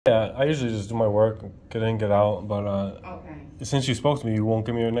Yeah, I usually just do my work, get in, get out, but Okay. since you spoke to me, you won't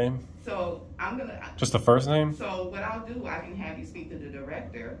give me your name? So I'm gonna. Just the first name? So what I'll do, I can have you speak to the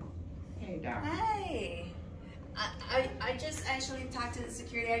director. Hey, Doc. Hey. I just actually talked to the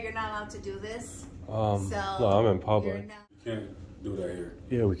security. You're not allowed to do this. No, I'm in public. You can't do that here.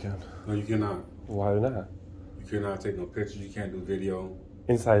 Yeah, we can. No, you cannot. Why not? You cannot take no pictures. You can't do video.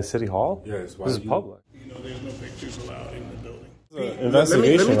 Inside City Hall? Yes. This is public. You know, there's no pictures allowed in the building.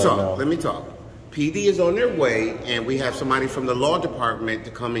 Investigation let me talk. right now. Let me talk. PD is on their way, and we have somebody from the law department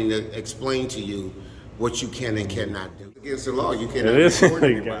to come in to explain to you what you can and cannot do. Against the law, you cannot report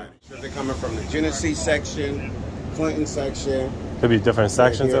anybody. They're coming from the Genesee section, Clinton section. Could be different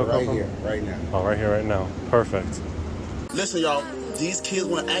sections. Right here, right now. Oh, right here, right now. Perfect. Listen, y'all, these kids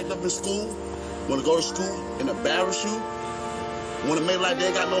want to act up in school, want to go to school and embarrass you, want to make like they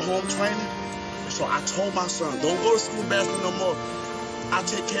ain't got no home training. So I told my son, don't go to school embarrassing me no more. I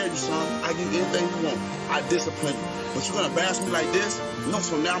take care of you, son. I give you anything you want. I discipline you. But you're going to embarrass me like this? No,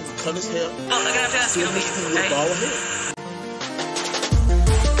 so now I'm going to cut his hair. Oh, I got to ask you, with bald hair.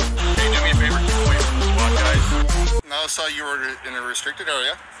 Hey, do me a favor, keep away from the SWAT guys. Now I saw you were in a restricted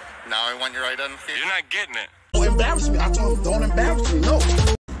area. Now I want your identification. You're not getting it. Don't embarrass me. I told him, don't embarrass me. No.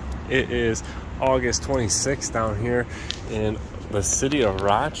 It is August 26th down here in the city of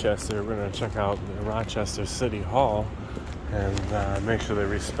Rochester. We're going to check out the Rochester City Hall and make sure they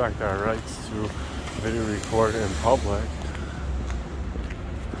respect our rights to video record in public.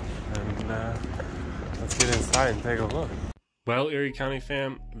 And let's get inside and take a look. Well, Erie County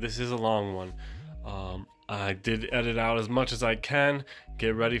fam, this is a long one. I did edit out as much as I can.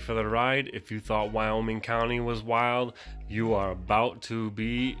 Get ready for the ride. If you thought Wyoming County was wild, you are about to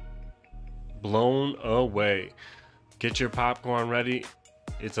be blown away. Get your popcorn ready.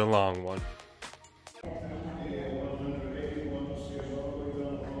 It's a long one.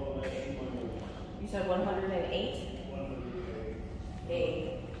 You said 108?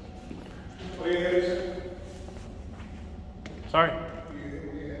 8. Sorry?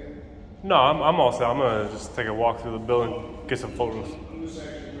 No, I'm all set. I'm gonna just take a walk through the building, get some photos.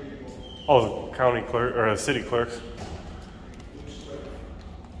 Oh, the county clerk or the city clerks.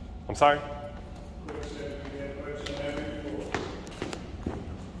 I'm sorry?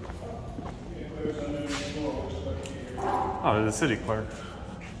 Oh, the city clerk.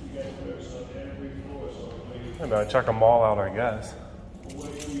 I better check them all out, I guess.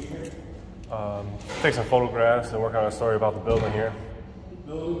 Take some photographs and work on a story about the building here.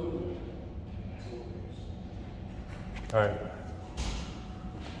 All right.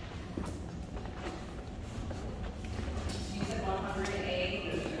 You said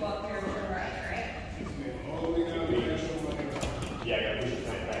 108. Go up here to the right, right? Yeah, I got to push it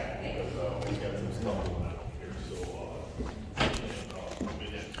back because we got some stuff going on here. So,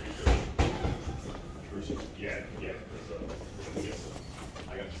 yeah.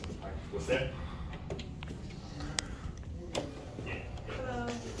 I got what's that? Hello.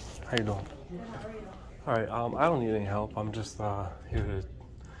 How you doing? How are you? All right. I don't need any help. I'm just here to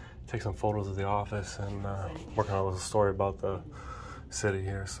take some photos of the office and working on a little story about the city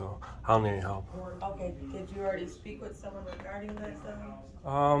here. So I don't need any help. Okay. Did you already speak with someone regarding this?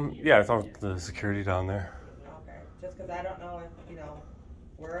 Though? Yeah, I talked to the security down there. Okay. Just because I don't know if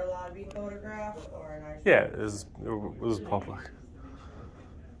we're allowed to be photographed or not. Yeah, it was public.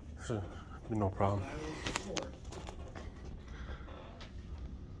 Should be no problem.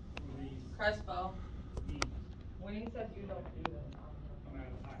 Crespo. When you said you don't do that.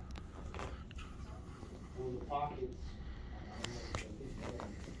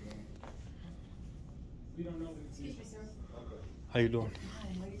 Excuse me, sir. How you doing? Hi,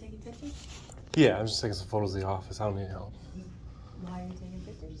 are you taking pictures? Yeah, I'm just taking some photos of the office. I don't need help. Why are you taking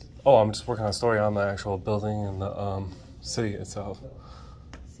pictures? Oh, I'm just working on a story on the actual building and the city itself.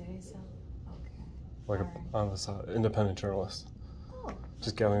 City itself? Okay. Like I'm an independent journalist. Oh.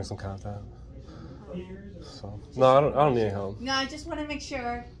 Just gathering some content. So no, I don't need any help. No, I just want to make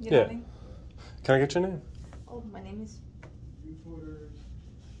sure. You Yeah. know what I mean? Can I get your name? Oh, my name is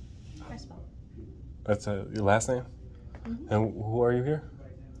Crespo. That's your last name? Mm-hmm. And who are you here?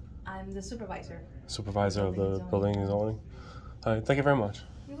 I'm the supervisor. Supervisor of the building and zoning. All right, thank you very much.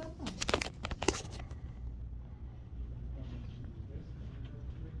 You're welcome.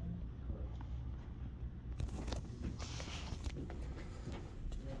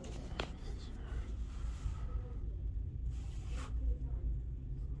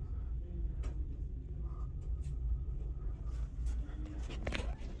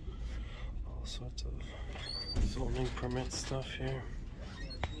 All sorts of zoning permit stuff here.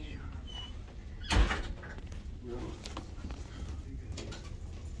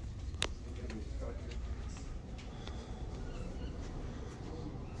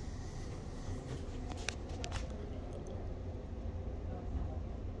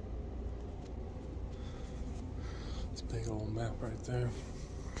 Big old map right there.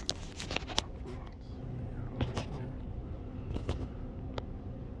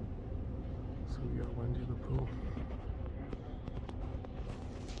 So we got Wendy the Pooh.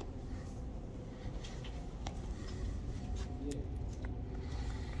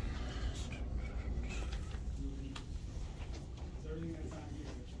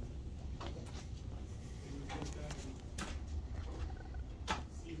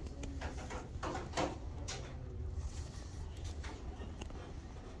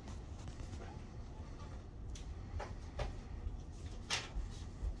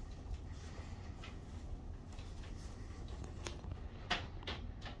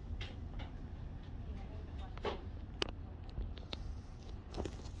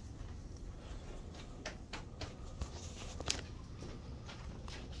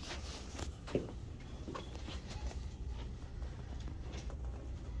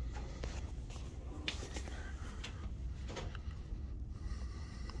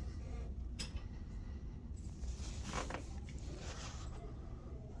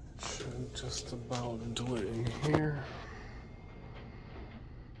 Just about do it in here.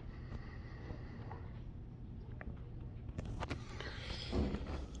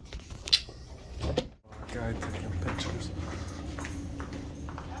 Guy taking pictures.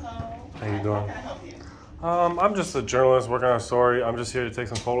 Hello. How you doing? How can I help you? I'm just a journalist working on a story. I'm just here to take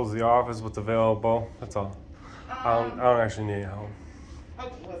some photos of the office with available. That's all. I don't actually need help.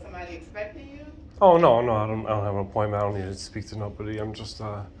 Oh, was somebody expecting you? Oh no, I don't have an appointment. I don't need to speak to nobody. I'm just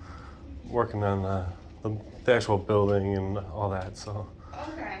working on the actual building and all that. So.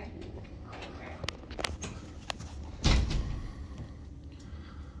 Okay.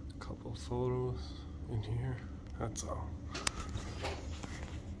 Couple photos in here. That's all.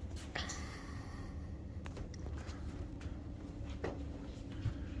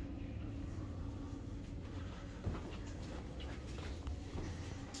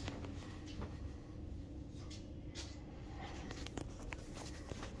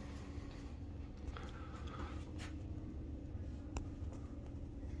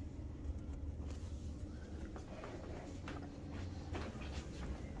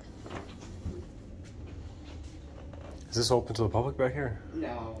 Is this open to the public back here?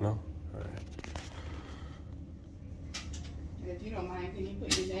 No. No? All right. If you don't mind, can you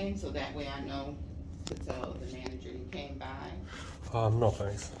put your name so that way I know to tell the manager you came by? No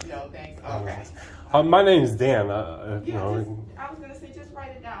thanks. No, thanks. Okay. My name's Dan. You Yeah, know, I was gonna say just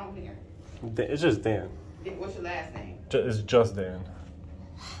write it down here. it's just Dan. What's your last name? It's just Dan.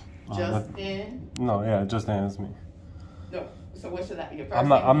 Justin? No, yeah, just Dan is me. No. So what's your first name?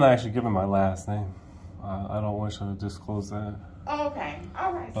 I'm not actually giving my last name. I don't wish to disclose that. Oh, okay.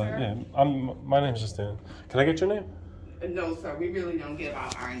 All right, But sir. yeah, my name's just Dan. Can I get your name? No, sir. We really don't give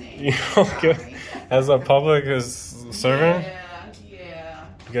out our name. You don't give as a public servant? Yeah.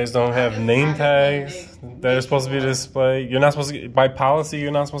 You guys don't have name tags that are supposed to be displayed. You're not supposed to, by policy,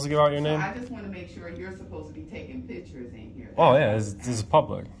 you're not supposed to give out your name? I just want to make sure you're supposed to be taking pictures in here. Oh yeah, this is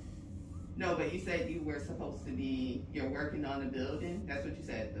public. No, but you said you were supposed to be, you're working on the building? That's what you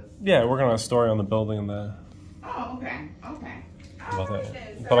said? Yeah, working on a story on the building and that. Oh, okay. Okay. About All right that.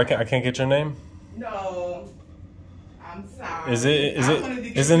 then, But sir. I can't get your name? No. I'm sorry.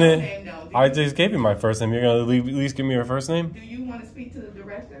 Isn't it? I just gave you my first name. You're going to at least give me your first name? Do you want to speak to the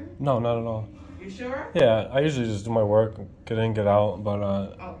director? No, not at all. You sure? Yeah, I usually just do my work, get in, get out, but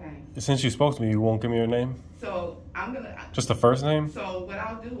Okay. since you spoke to me, you won't give me your name? So I'm going to... Just the first name? So what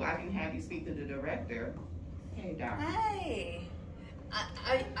I'll do, I can have you speak to the director. Hey, Doc. Hey.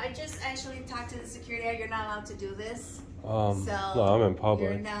 I just actually talked to the security guard. You're not allowed to do this. No, I'm in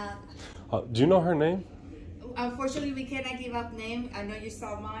public. You're not. Do you know her name? Unfortunately, we cannot give up name. I know you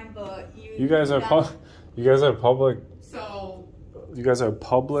saw mine, but You guys are public. So... You guys are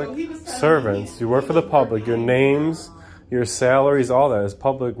public So he was telling servants. me You work he for the was public. Your working. names, your salaries, all that is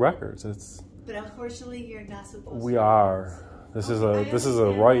public records. It's But unfortunately, you're not supposed we to. are. This is a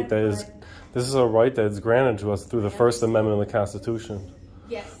right that is granted to us through the First Amendment of the Constitution.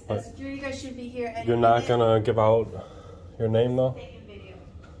 Yes, the security guard should be here. You're not gonna give out your name though. Taking video.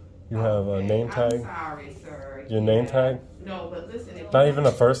 You have a name tag. I'm sorry, sir. Your name tag. No, but listen. If Not you- even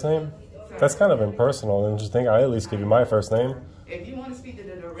a first name. That's kind of impersonal. And just think I at least give you my first name. If you want to speak to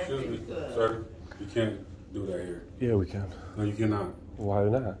the director, Excuse you me, could. sir. You can't do that here. Yeah, we can. No, you cannot. Why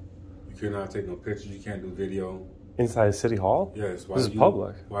not? You cannot take no pictures. You can't do video. Inside City Hall? Yes. This is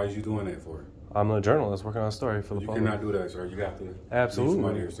public. Why is you doing that for? I'm a journalist working on a story for the You public. cannot do that, sir. You have to Absolutely. leave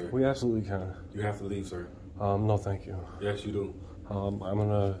from out here, sir. We absolutely can. You have to leave, sir. No, thank you. Yes, you do. I'm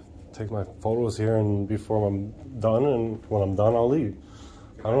gonna take my photos here, and before I'm done, and when I'm done, I'll leave.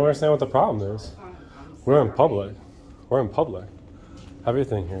 I don't understand what the problem is. We're in public. We're in public.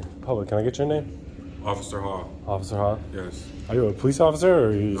 Everything here. Public. Can I get your name? Officer Hall. Officer Hall? Yes. Are you a police officer or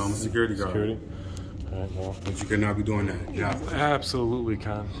are you? No, I'm a security guard. Security? All right, well. But you cannot be doing that. Yeah. Absolutely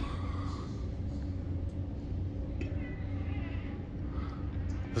can.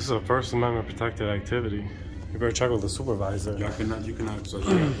 This is a First Amendment protected activity. You better check with the supervisor. You cannot, so you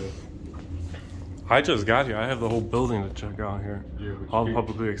have to. I just got here. I have the whole building to check out here. Yeah, all the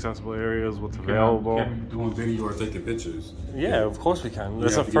publicly accessible areas, what's available. You can't be doing video or taking pictures. Yeah, of course we can. You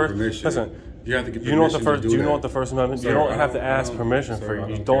have to get permission. Listen, you have to get permission. You know what the first? Do you know what the First Amendment? Sir, you don't have to ask permission for it.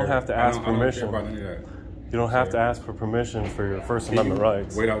 You don't have to ask permission. I don't care about any of that. You don't have to ask for permission for your First Amendment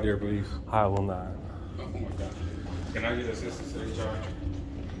rights. Wait out there, please. I will not. Oh my God. Can I get assistance to HR?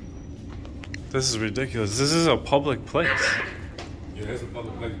 This is ridiculous. This is a public place. Yeah, it's a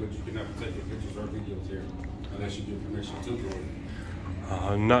public place, but you cannot take your pictures or videos here unless you get permission to do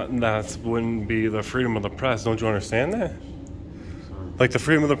it. That wouldn't be the freedom of the press. Don't you understand that? Like the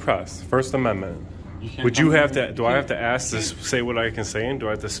freedom of the press, First Amendment. Would you have to? Do I have to ask to say what I can say? And do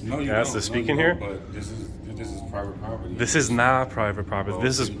I have to ask to speak in here? But this is private property. This is not private property.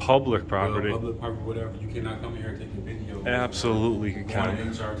 This is public property. Public property, whatever. You cannot come here and take a video. Absolutely, you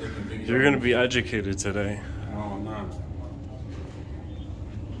can. You're going to be educated today. No, I'm not.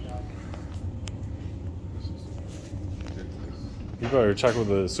 You better check with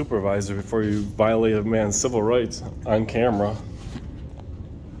the supervisor before you violate a man's civil rights on camera.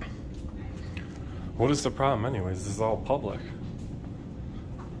 What is the problem anyways? This is all public.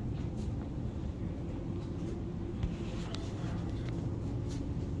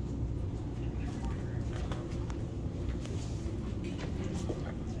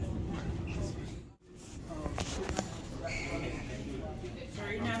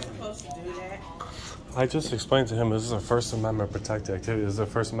 I just explained to him this is a First Amendment protected activity. This is a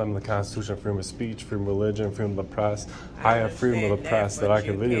First Amendment of the Constitution, freedom of speech, freedom of religion, freedom of the press. I have freedom of the press that I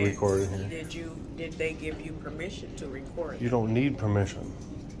can video record in here. Did they give you permission to record? You don't need permission.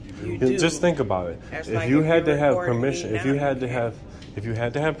 You do. Just think about it. That's If like you if had you're to have recording permission, me if you now, had you to have, if you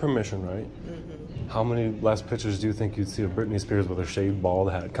had to have permission, right? How many less pictures do you think you'd see of Britney Spears with her shaved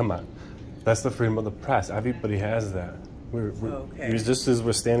bald head? Come on, that's the freedom of the press. Everybody has that. Okay. Just as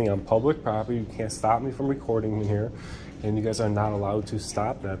we're standing on public property, you can't stop me from recording in here, and you guys are not allowed to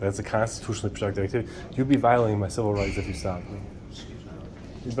stop that. That's a constitutionally protected activity. You'd be violating my civil rights if you stopped me.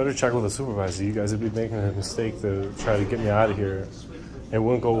 You better check with the supervisor. You guys would be making a mistake to try to get me out of here. It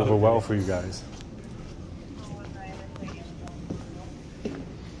wouldn't go over well for you guys.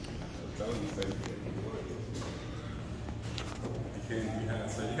 You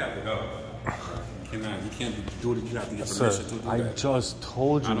have to go. You can't do it. You have to get permission to do that. I just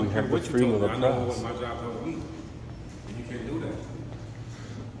told you we have the freedom of the press. I know what my job told me. You can't do that.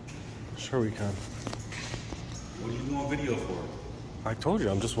 Sure we can. What are you doing video for? I told you,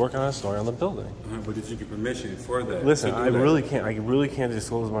 I'm just working on a story on the building. But did you get permission for that? Listen, I really can't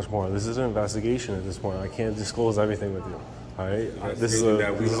disclose much more. This is an investigation at this point. I can't disclose everything with you. All right? This is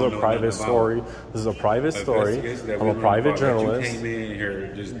a private story. This is a private story. I'm a private journalist. You came in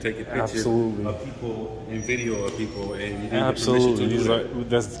here just taking pictures of people and video of people, and you didn't absolutely. Get permission to do that.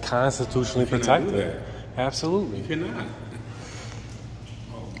 That's constitutionally protected. Absolutely. You cannot.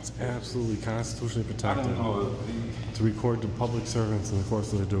 It's absolutely constitutionally protected to record the public servants in the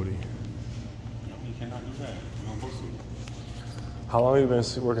course of their duty. You cannot do that. You're not supposed to. How long have you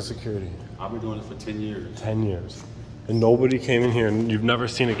been working security? I've been doing this for 10 years. 10 years. And nobody came in here, and you've never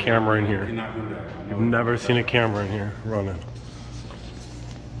seen a camera in here. You cannot do that. You've never seen a camera in here running.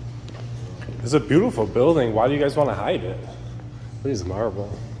 It's a beautiful building. Why do you guys want to hide it? Please, marble,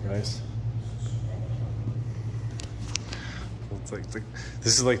 guys. It's like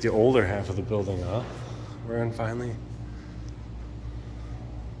this is like the older half of the building, huh? We're in finally.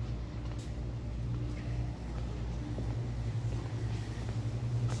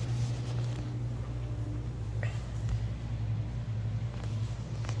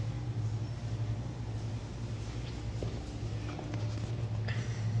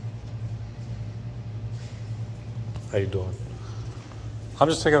 How you doing? I'm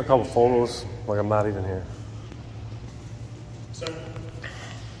just taking a couple photos, like I'm not even here.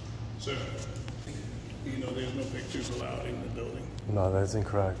 Sir, you know there's no pictures allowed in the building. No, that's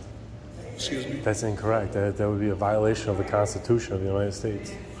incorrect. Excuse me? That's incorrect. That would be a violation of the Constitution of the United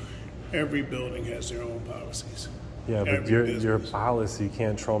States. Every building has their own policies. Yeah, but your policy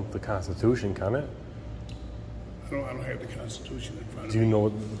can't trump the Constitution, can it? I don't have the Constitution in front of me. Do you know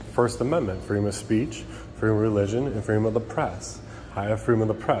the First Amendment? Freedom of speech, freedom of religion, and freedom of the press. I have freedom of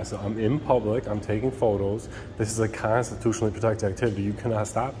the press. I'm in public. I'm taking photos. This is a constitutionally protected activity. You cannot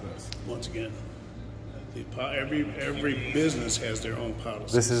stop this. Once again, Every business has their own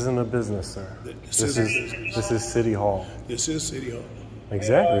policy. This isn't a business, sir. This is a business. This is City Hall. This is City Hall.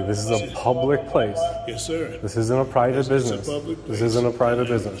 Exactly. This is a public place. Yes, sir. This isn't a private business. It's a public place. This isn't a private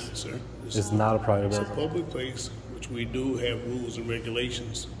business. Yes, sir. It's not a private business. It's a public place, which we do have rules and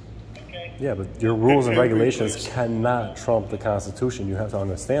regulations. Yeah, but your rules and regulations cannot trump the Constitution. You have to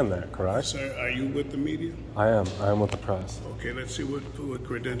understand that, correct? Sir, are you with the media? I am. I am with the press. Okay, let's see what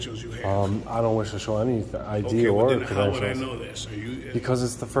credentials you have. I don't wish to show any ID Okay, well, or then credentials. how would I know that, sir? Because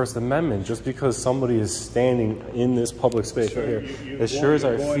it's the First Amendment. Just because somebody is standing in this public space right here, You're it sure as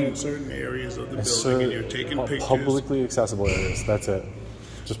our going in feet. certain areas of the building and you're taking pictures. Publicly accessible areas. That's it.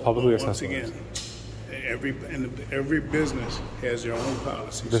 Just publicly Once accessible. again, every business has their own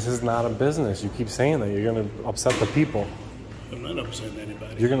policies. This is not a business. You keep saying that. You're going to upset the people. I'm not upsetting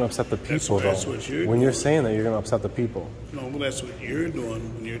anybody. You're going to upset the people, That's though. what you're When you're doing. saying that, you're going to upset the people. No, well, that's what you're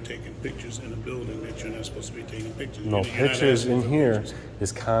doing when you're taking pictures in a building that you're not supposed to be taking pictures. No, You're not pictures asking in for here pictures.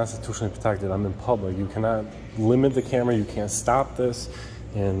 is constitutionally protected. I'm in public. You cannot limit the camera. You can't stop this.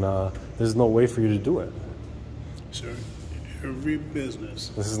 And there's no way for you to do it. Sir, every business.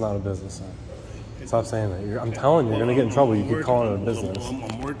 This is not a business, sir. Stop saying that. I'm telling you, you're going to get in trouble. You keep calling it a business.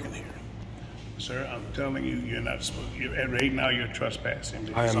 I'm working here. Sir, I'm telling you, you're not supposed. Right now, you're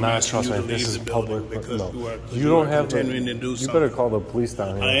trespassing. I am I'm not asking you to trespassing. This leave is the building public. because No. you You don't have to. continuing to do You something. better call the police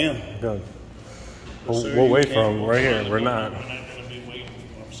down here. I am. Good. Sir, We'll you wait can't for them go right here. further. We're not. We're not going to be waiting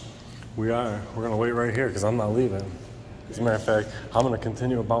for them, sir. We are. We're going to wait right here because I'm not leaving. As a matter of fact, I'm going to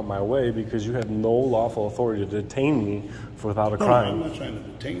continue about my way because you have no lawful authority to detain me without a No, crime. I'm not trying to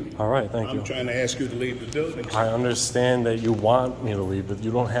detain you. All right, thank you. I'm trying to ask you to leave the building. I understand that you want me to leave, but you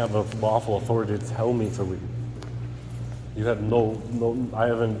don't have a lawful authority to tell me to leave. You have no, I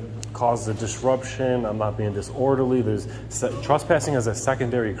haven't caused a disruption. I'm not being disorderly. Trespassing is a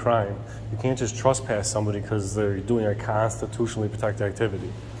secondary crime. You can't just trespass somebody because they're doing a constitutionally protected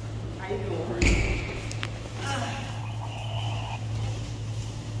activity.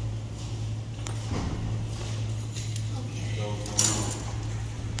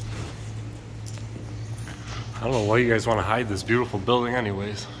 I don't know why you guys want to hide this beautiful building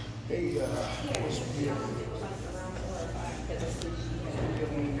anyways. Hey,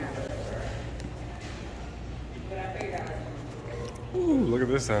 Ooh, look at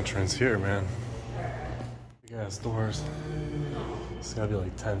this entrance here, man. Big ass doors. It's gotta be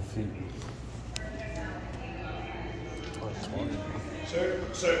like 10 feet.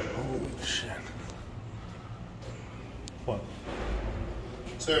 Sir. Holy shit. What?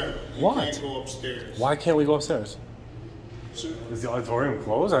 Sir, you What? can't go upstairs. Why can't we go upstairs? Sir, Is the auditorium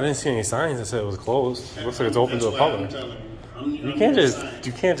closed? I didn't see any signs that said it was closed. It looks like it's open to the that's why I'm public. telling you.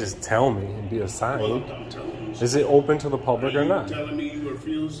 You can't just tell me and be a sign. Well, I'm telling you. Is it open to the public or not? Telling me you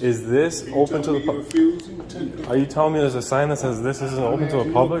refuse? Is this open to the public? Are you telling me there's a sign that says this isn't open to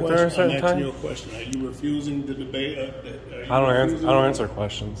the public during a certain I'm asking you a time? question. Are you refusing the debate? I don't answer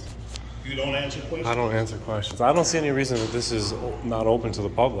questions. You don't answer questions? I don't answer questions. I don't see any reason that this is not open to the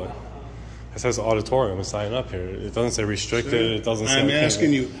public. It says auditorium and sign up here. It doesn't say restricted. It doesn't say. I'm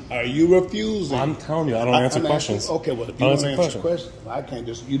asking you, are you refusing? I'm telling you, I don't answer questions. Okay, well, if I you don't don't answer answer questions, I can't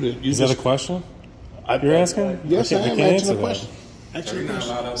just. Is that a question? You're asking? Yes, I can't am answer asking a that. question.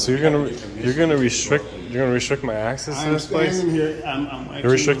 Actually, So you're gonna restrict my access to I'm this place? standing here. I'm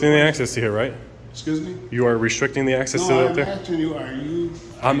You're restricting the access to here, right? Excuse me? You are restricting the access to No, up I'm there? asking you, are you...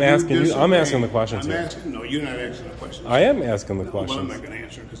 I'm asking the questions I'm here. asking, no, you're not asking the question. I am asking the Well, I'm questions. not going to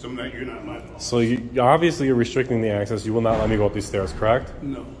answer because you're not my boss. So obviously you're restricting the access. You will not let me go up these stairs, correct?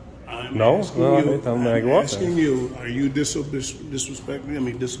 No. I'm No? asking Well, you, then I go I'm up asking you, are you disrespecting,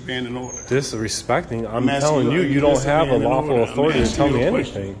 disobeying order? Disrespecting? I'm asking telling you, are you don't have a disobeying an lawful order? I'm authority to asking tell you me a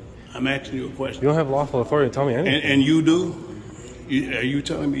question. anything. I'm asking you a question. You don't have lawful authority to tell me anything. And you do? Are you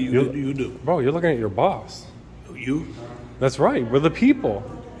telling me you do? Bro, you're looking at your boss. You? That's right. We're the people.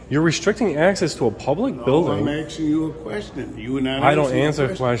 You're restricting access to a public building. I'm asking you a question. You are not I don't answering answer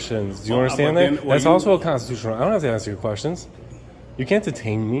the questions. Do you Well, understand but that? then- well, That's you- also a constitutional. I don't have to answer your questions. You can't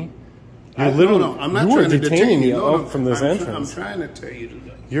detain me. You're No, literally I'm not you are trying to detaining detain me you. No, up from this I'm entrance. trying to tell you to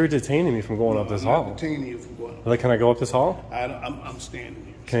go. You're detaining me from going up this I'm not hall. detaining you from going. Like, can I go up this hall? I'm standing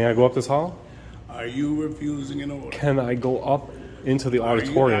here. Can I go up this hall? Are you refusing an order? Can I go up into the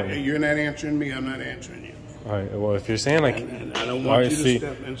auditorium? You're not answering me. I'm not answering you. All right. Well, if you're saying like, And I don't all want right, you to see,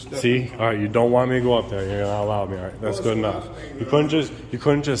 step see, all right, you don't want me to go up there. You're not allowed me. All right, that's good enough. You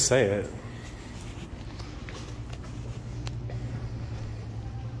couldn't just say it.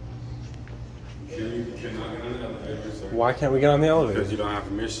 Why can't we get on the elevator? Because you don't have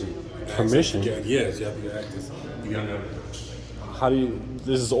permission. Permission? Yes, you have to get access. You gotta How do you?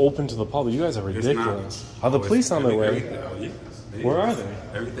 This is open to the public. You guys are ridiculous. Are the police on their way? Where are they?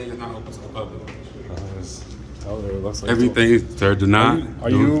 Everything is not open to the public. It looks like everything they're denied.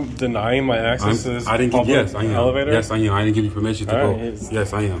 Are you denying my access to this elevator? Yes, I am. I didn't give you permission to go.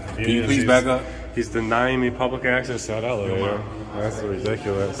 Yes, I am. Can you please back up? He's denying me public access to that elevator. That's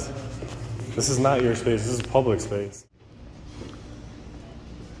ridiculous. This is not your space. This is public space.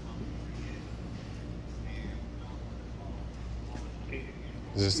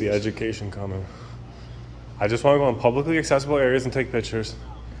 Is this the education coming? I just want to go in publicly accessible areas and take pictures.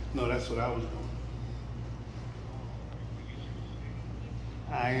 No, that's what I was doing.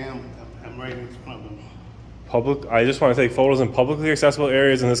 I'm right in front of them. I just want to take photos in publicly accessible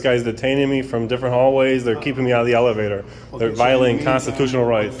areas, and this guy's detaining me from different hallways. They're keeping me out of the elevator. They're violating constitutional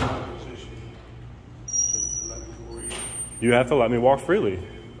rights. You have to let me walk freely.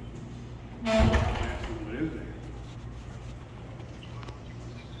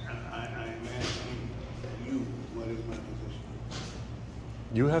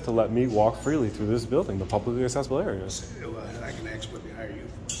 You have to let me walk freely through this building, the publicly accessible areas. Well, I can ask what they hire you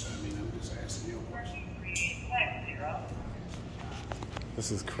for. I mean, I'm just asking you a question.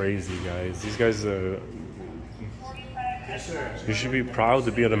 This is crazy, guys. These guys are... Yes, sir. You should be proud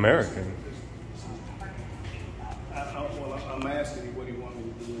to be an American. Well, I'm asking you what do you want me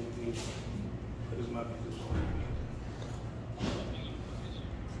to do. What is my position?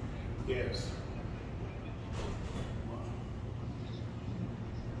 Yes.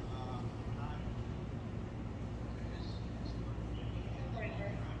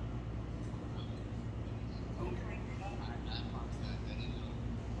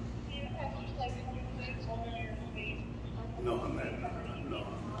 No, I'm not. No,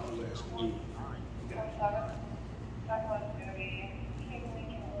 I was asking you.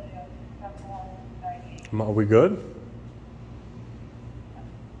 Are we good?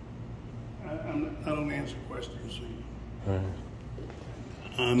 I don't answer questions. So All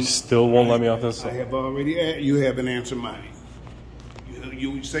right. You still won't let me off this? I have already. You haven't answered mine.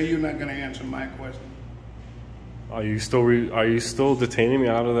 You say you're not going to answer my question. Are you still detaining me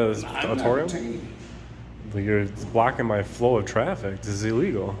out of this auditorium? Not detaining you. You're blocking my flow of traffic. This is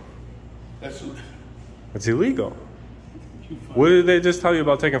illegal. It's illegal. What did they just tell you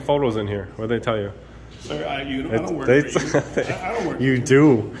about taking photos in here? What did they tell you? Sir, I don't work for you. I don't work for you.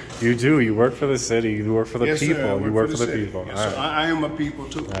 You do. You work for the city. You work for the people. Sir, you work for the people. Yes, right. I am a people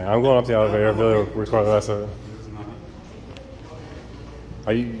too. Right, I'm going up the elevator. We'll record the rest of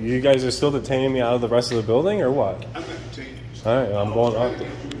it. You guys are still detaining me out of the rest of the building, or what? I'm not detaining you. All right, I'm going up.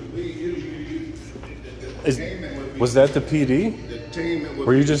 Was that the PD?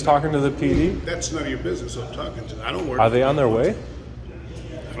 Were you just talking to the PD? That's none of your business. I'm talking to. I don't work. Are they on their way?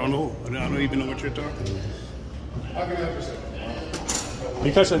 I don't know. I don't even know what you're talking about. How can I help you, sir? Can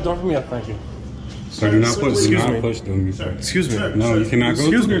you catch that door for me? Yeah, thank you. Sir, do not push them. Sir, Excuse me. No, you cannot go.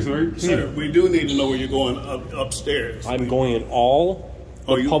 Excuse me, sir. Sir, we do need to know where you're going upstairs. I'm going in all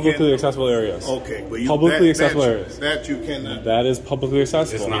publicly accessible areas. Okay, but publicly accessible areas. That you cannot. That is publicly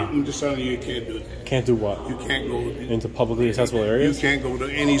accessible. It's not. I'm just telling you, you can't do that. Can't do what? You can't go into publicly accessible areas. You can't go to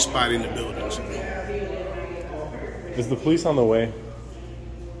any spot in the building. Is the police on the way?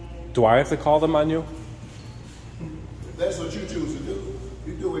 Do I have to call them on you? That's what you choose to do.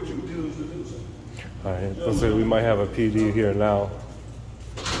 You do what you choose to do, sir. All right. Let's say we might have a PD here now.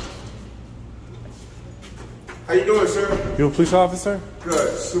 How you doing, sir? You a police officer?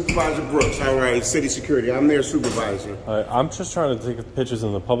 Good. Supervisor Brooks. All right. City security. I'm their supervisor. All right. I'm just trying to take pictures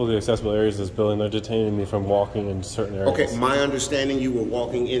in the publicly accessible areas of this building. They're detaining me from walking in certain areas. Okay. My understanding, you were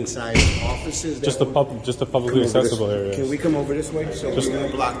walking inside offices. Just the publicly accessible areas. Can we come over this way? So just, we're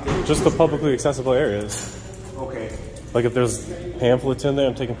gonna block this. Just the publicly accessible areas. Okay. Like if there's pamphlets in there,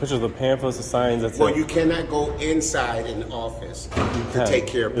 I'm taking pictures of the pamphlets, the signs. That's well, you cannot go inside an office to take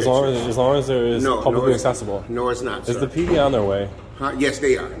care of pictures. As long as there is publicly accessible. No, it's not, sir. Is the PD on their way? Yes,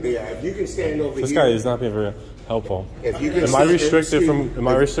 they are. They are. If you can stand over here. This guy is not being very helpful. If you can am I restricted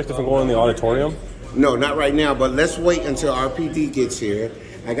from going in the auditorium? No, not right now. But let's wait until our PD gets here.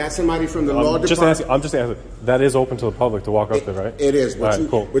 I got somebody from the law department. I'm just asking. That is open to the public to walk up there, right? It is. But all right,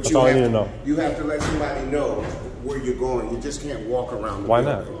 cool. But that's all I need to know. You have to let somebody know where you're going. You just can't walk around. Why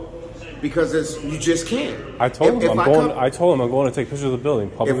not? Because you just can't. I told him I told him I'm going to take pictures of the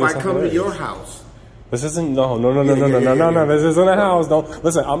building. If I come to your house. This isn't no. This isn't a house. No,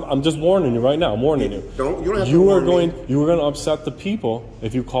 listen. I'm just warning you right now. I'm warning you. You don't have you are going to upset the people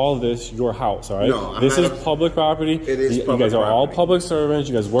if you call this your house. All right. No, this is public property. It is. You guys are all public servants.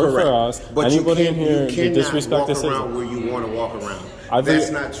 You guys work for us. But anybody in here that disrespect the citizen. Where you want to walk around. That's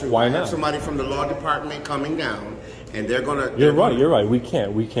not true. Why I not? have somebody from the law department coming down, and they're gonna. You're right. We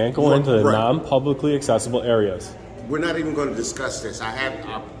can't go into the non-publicly accessible areas. We're not even going to discuss this. I have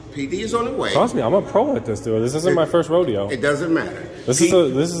our PD is on the way. Trust me, I'm a pro at this, dude. This isn't my first rodeo. It doesn't matter. This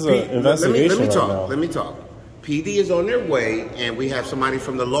is an investigation let me talk. right now. Let me talk. PD is on their way, and we have somebody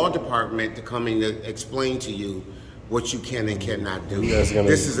from the law department to come in to explain to you what you can and cannot do. This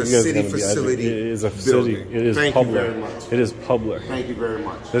is a city facility. It is a city. It is Thank public. you very much. It is public. Thank you very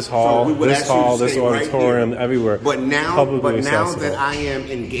much. This hall, this auditorium, everywhere. But now accessible. that I am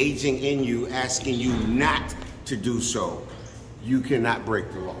engaging in you, asking you not to do so, you cannot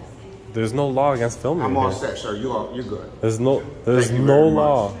break the law. There's no law against filming. I'm all set, sir. You're good. There's no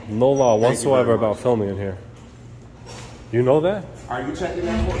law whatsoever about filming in here. You know that? Are you checking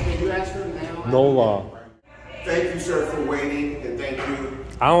that for? Can you ask her now? No law. Thank you, sir, for waiting, and thank you.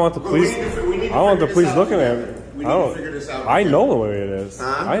 I don't want the police. I don't want the police looking at me. We need to figure this out. I know the way it is.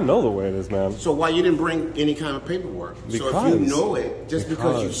 Huh? I know the way it is, man. So why you didn't bring any kind of paperwork? Because, so if you know it, just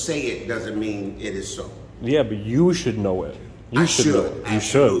because you say it doesn't mean it is so. Yeah, but you should know it. You should know it. You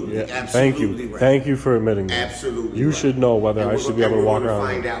should. Yeah. Absolutely Thank you. Right. Thank you for admitting that. Absolutely. You should know whether I should be able to walk around.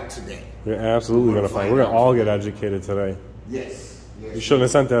 We're going to find out today. You're absolutely going to find. We're going to all get educated today. Yes. You shouldn't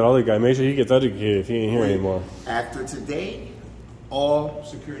have sent that other guy. Make sure he gets educated if he ain't here anymore. After today, all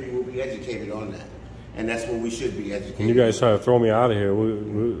security will be educated on that. And that's what we should be educated. And you guys try to throw me out of here. We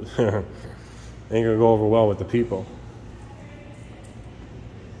ain't going to go over well with the people.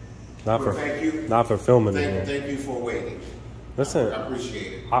 Not for filming in here. Thank you for waiting. Listen, I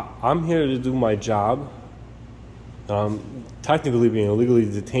appreciate it. I'm here to do my job. Technically being illegally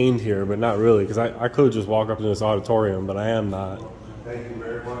detained here, but not really, because I could just walk up to this auditorium, but I am not. Thank you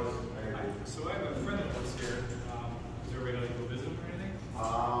very much. So I have a friend that lives here. Is there a way to go visit him or anything?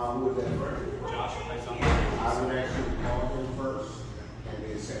 Who is that friend? Josh. I would actually call him first and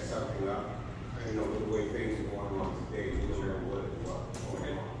then set something up. You know, the way things are going on today, you don't know what it was.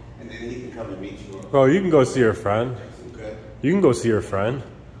 Okay. And then he can come and meet you. Bro, you can go see your friend. Okay. You can go see your friend.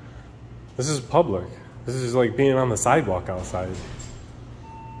 This is public. This is like being on the sidewalk outside.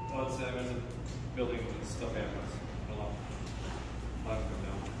 Well, it's a building with stuff happens. I'll have him come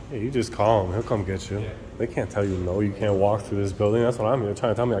down. Yeah, you just call him. He'll come get you. Yeah. They can't tell you no. You can't walk through this building. That's what I'm here. They're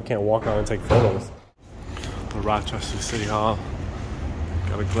trying to tell me I can't walk out and take photos. The Rochester City Hall.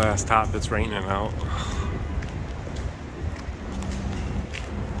 Got a glass top. It's raining out.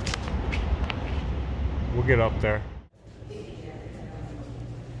 We'll get up there.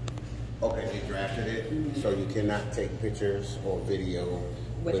 Okay, they drafted it, so you cannot take pictures or video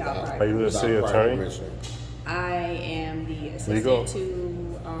without Are you the city attorney? permission. I am the Legal.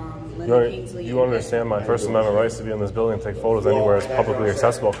 assistant to Linda Kingsley. You understand my First Amendment rights to be in this building and take photos anywhere it's publicly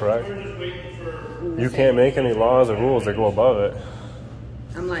accessible, correct? You can't make any laws or rules that go above it.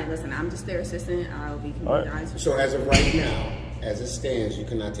 I'm like, listen, I'm just their assistant. I'll be completely honest with you. So as of right now, as it stands, you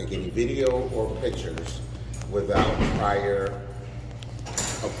cannot take any video or pictures without prior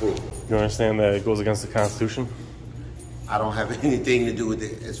approval. You understand that it goes against the Constitution? I don't have anything to do with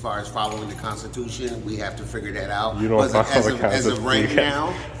it as far as following the Constitution. We have to figure that out. You don't follow the Constitution. As of right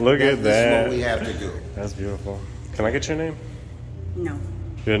now, look at that. This is what we have to do. That's beautiful. Can I get your name? No.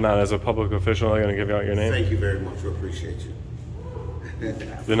 You're not, as a public official, I'm going to give out your name? Thank you very much. We appreciate you. You're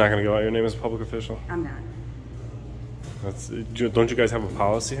not going to give out your name as a public official? I'm not. Don't you guys have a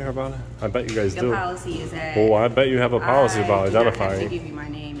policy here about it? I bet you guys do. The policy is that. Well, I bet you have a policy about identifying. I have to give you my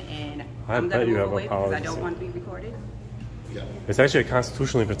name, and I bet you have a because policy. I don't want to be recorded. Yeah. It's actually a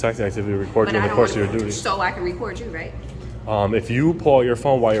constitutionally protected activity to record you in the course of your duty. So I can record you, right? If you pull out your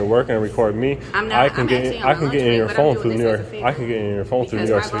phone while you're working and record me, I can get in your phone through New York. I can get in your phone through New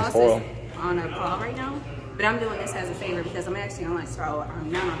York City FOIL. On a call right now, but I'm doing this as a favor because I'm actually on so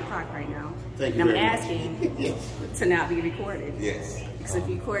I'm not on the clock right now. Thank you and I'm very asking yes. to not be recorded. Yes. Because if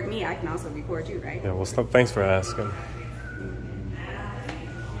you record me, I can also record you, right? Yeah. Well, thanks for asking.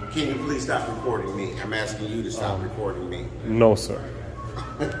 Can you please stop recording me? I'm asking you to stop recording me. No, sir.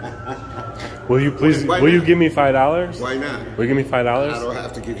 Will you please? Will you give me $5? Why not? Will you give me $5? I don't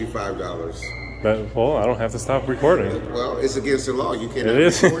have to give you $5. Well, I don't have to stop recording. Well, it's against the law. You can't. It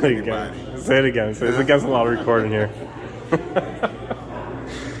is. Record anybody. Say it again. It's against the law to record in here.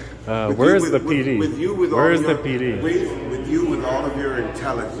 Where is the PD? Where is the PD? With you, with all of your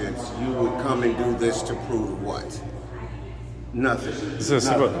intelligence, you would come and do this to prove what? Nothing. This is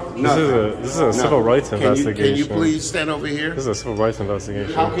a civil rights investigation. Can you please stand over here? This is a civil rights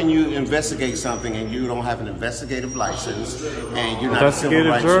investigation. How can you investigate something and you don't have an investigative license and you're not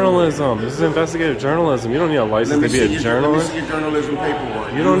investigative journalism? This is investigative journalism. You don't need a license to be a journalist. Let me see your journalism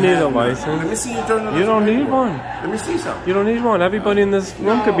paperwork. You don't need a license. Let me see your journalism. You don't need one. Let me see something. You don't need one. Everybody in this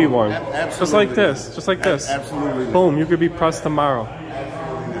room could be one. Absolutely. Just like this. Just like this. Absolutely. Boom. You could be pressed tomorrow.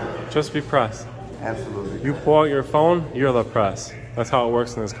 Just be pressed. Absolutely. You pull out your phone, you're the press. That's how it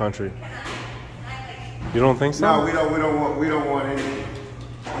works in this country. You don't think so? No, we don't want any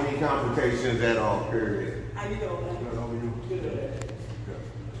complications at all. Period. How you doing?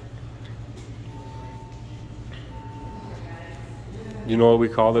 You know what we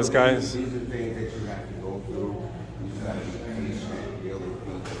call this, guys? These are things that you have to go through. You have to be patient, deal with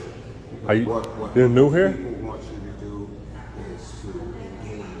people. Are you? You're new here? What people want you to do is to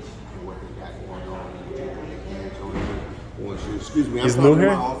engage in what they got going on. Excuse me, He's I'm new talking to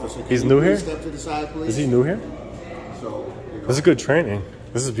here? my officer. He's new here? Step to the side, please. Is he new here? So, This is good training.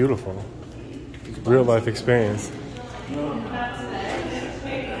 This is beautiful. Real life experience.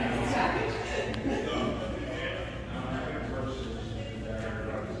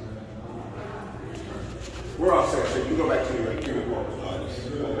 we're all set. So you go back to your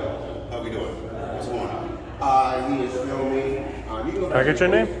how we doing? What's going on? He is filming. Can I get your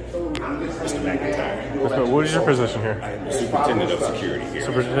name? Mr. McIntyre. What is your position here? I am the superintendent of security here.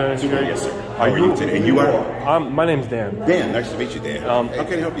 Superintendent of security? Yes, sir. How are you today? And you are? My name's Dan. Dan, nice to meet you, Dan. How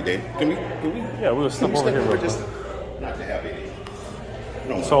can I help you, Dan? Can we? Yeah, we'll step over here real quick. Not to have any.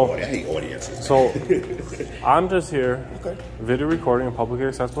 I hate audiences. So, I'm just here, video recording in publicly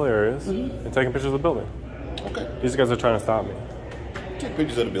accessible areas and taking pictures of the building. Okay. These guys are trying to stop me. Take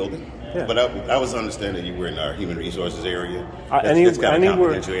pictures of the building. Yeah. But I was understanding you were in our human resources area. Anywhere, kind of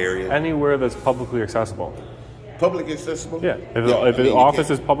confidential area. Anywhere that's publicly accessible. Public accessible? Yeah. If the office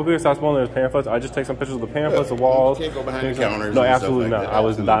is publicly accessible and there's pamphlets, I just take some pictures of the pamphlets, the walls. You can't go behind the counters. No, absolutely not. That. I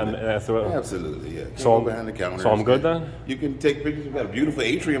was not. Absolutely, yeah. So go behind the counters. So I'm good then? You can take pictures. We've got a beautiful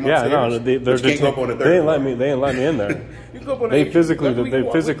atrium upstairs. Yeah, no, they ain't let me in there. You can go up on they physically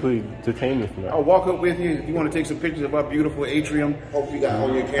detain me from there. I'll walk up with you if you want to take some pictures of our beautiful atrium. Hope you got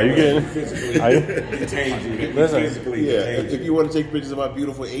on your camera. Are you getting physically detained you? Listen, if you want to take pictures of our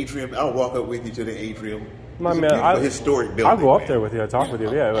beautiful atrium, I'll walk up with you to the atrium. My man, historic building. I'll go up there with you. I'll talk with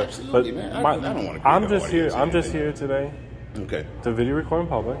you. Yeah, absolutely, man. I don't want to. I'm just here today. Okay. To video record in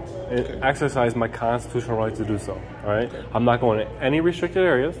public and exercise my constitutional right to do so. All right. Okay. I'm not going to any restricted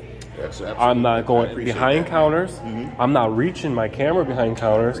areas. I'm not going behind counters. I'm not reaching my camera behind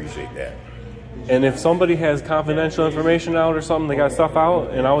counters. Appreciate that. And if somebody has confidential information out or something, they got stuff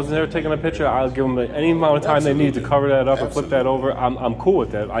out, and I was there taking a picture, I'll give them any amount of time they need to cover that up or flip that over. I'm cool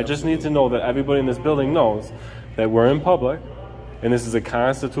with that. I just need to know that everybody in this building knows that we're in public, and this is a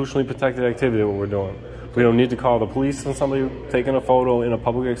constitutionally protected activity what we're doing. We don't need to call the police on somebody taking a photo in a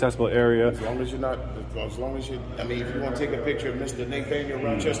publicly accessible area. As long as you're not, I mean, if you want to take a picture of Mr. Nathaniel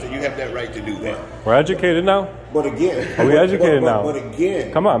Rochester, you have that right to do that. We're educated now? But again. Are we educated now? But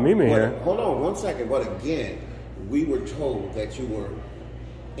again. Come on, meet me here. Hold on 1 second. But again, we were told that you were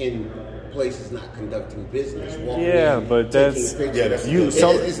in places not conducting business. But that's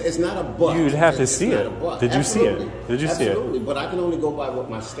it's not a but. You'd have to see it. Did you see it? Did you see it? Absolutely, but I can only go by what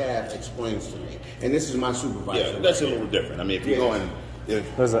my staff explains to me, and this is my supervisor. Yeah, that's a little different. I mean, if you're going.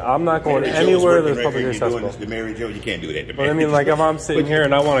 Listen, I'm not going anywhere that's publicly accessible. The Mary Jo, you can't do that. But I mean, like if I'm sitting here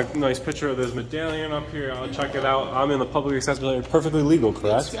and I want a nice picture of this medallion up here, I'll check it out. I'm in the publicly accessible area, perfectly legal,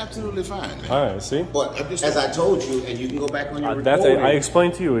 correct? It's absolutely fine, man. All right, see? But as I told you, and you can go back on your recording. I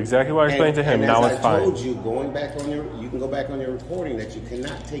explained to you exactly what I explained to him. Now it's fine. I told you, you can go back on your recording that you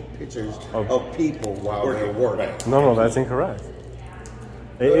cannot take pictures of people while they're working. No, that's incorrect.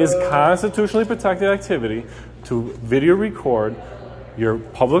 It is constitutionally protected activity to video record your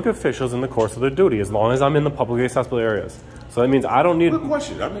public officials in the course of their duty, as long as I'm in the publicly accessible areas. So that means I don't need. Good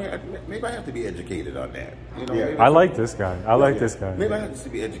question. I mean, maybe I have to be educated on that. You know, I like this guy. I like this guy. Maybe I have to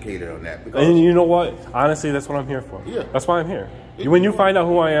be educated on that. Because and you know what? Honestly, that's what I'm here for. Yeah. That's why I'm here. When you find out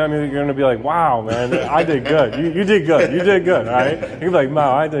who I am, you're going to be like, wow, man, I did good. You did good. You did good, all right? You're like, no,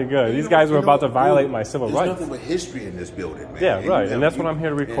 I did good. These guys were about to violate my civil rights. There's nothing but history in this building, man. Yeah, right. And that's what I'm here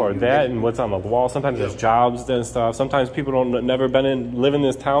to record. That and what's on the wall. Sometimes there's jobs and stuff. Sometimes people never live in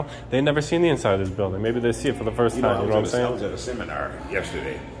this town. They never seen the inside of this building. Maybe they see it for the first time. You know what I'm saying? I was at a seminar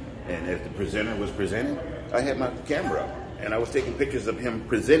yesterday, and as the presenter was presenting, I had my camera up. And I was taking pictures of him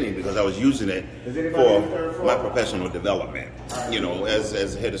presenting because I was using it for my professional development. You know,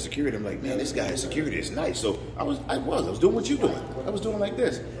 as head of security, I'm like, man, this guy's security is nice. So I was doing what you're doing. I was doing like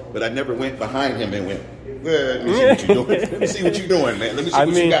this. But I never went behind him and went, well, let me see what you're doing. Let me see what you're doing, man. Let me see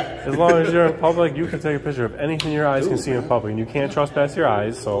what you got. As long as you're in public, you can take a picture of anything your eyes can see in public. And you can't trespass your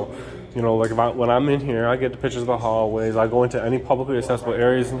eyes, so... You know, like when I'm in here, I get the pictures of the hallways. I go into any publicly accessible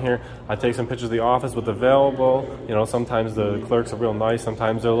areas in here. I take some pictures of the office with available. You know, sometimes the clerks are real nice.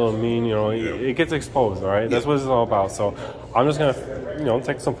 Sometimes they're a little mean. You know, it gets exposed, all right? That's what it's all about. So I'm just going to, you know,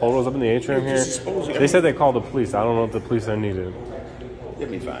 take some photos up in the atrium here. They said they called the police. I don't know if the police are needed. Let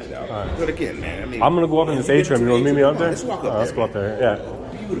me find out. Right. But again, man, I mean... I'm going to go up in this atrium. You want to meet me up there? Let's walk up Let's go up there. Yeah.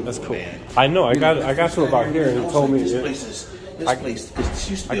 Beautiful, that's cool. Man. I know. I got to about here and he told me... I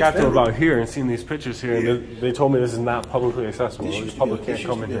got to about here and seen these pictures here, and they told me this is not publicly accessible. The public can't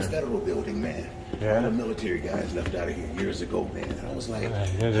come in here. This federal building, man. Yeah. All the military guys left out of here years ago, man. And I was like,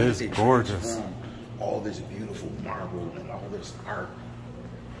 it is gorgeous. All this beautiful marble and all this art.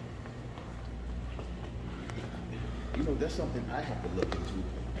 You know, that's something I have to look into.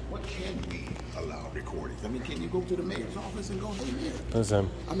 What can we allow recordings? I mean, can you go to the mayor's office and go, hey, man? Listen.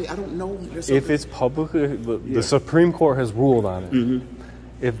 I mean, I don't know. If it's publicly, the Supreme Court has ruled on it. Mm-hmm.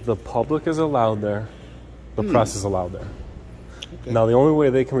 If the public is allowed there, the press is allowed there. Okay. Now, the only way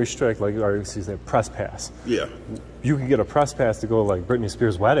they can restrict, like, or excuse me, press pass. Yeah. You can get a press pass to go to, like, Britney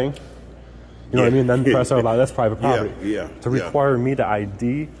Spears' wedding. You know what I mean? Then the press are allowed. That's private property. To require me to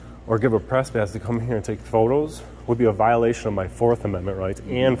ID or give a press pass to come here and take photos would be a violation of my Fourth Amendment rights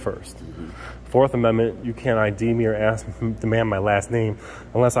and First. Fourth Amendment, you can't ID me or demand my last name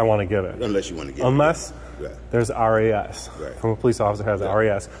unless I want to give it. Unless you want to give it. Unless there's RAS. From a police officer has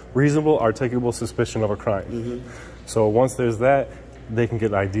RAS. Reasonable, articulable suspicion of a crime. So once there's that, they can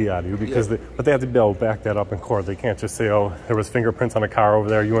get ID out of you because but they have to be able to back that up in court. They can't just say, oh, there was fingerprints on a car over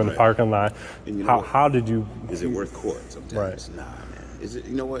there, you were in the parking lot. And you know how did you... Is it worth court sometimes? Nah, man. Is it,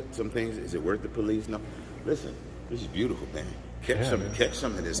 you know what, some things, is it worth the police? No. Listen, this is beautiful, man. Catch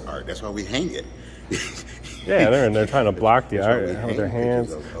some of this art. That's why we hang it. Yeah, they're trying to block the art with their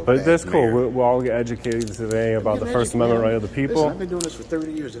hands. But that's cool. We'll all get educated today about the First Amendment right of the people. Listen, I've been doing this for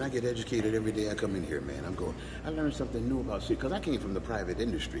 30 years, and I get educated every day I come in here, man. I learned something new about city, because I came from the private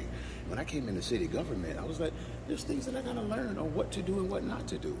industry. When I came into city government, I was like, there's things that I got to learn on what to do and what not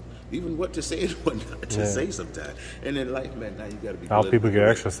to do. Even what to say and what not to say sometimes. And in life, man, now you got to be... How people get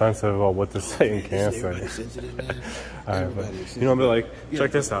extra sensitive about what to say and can't say. Sensitive, man. All right, but, you know, but like,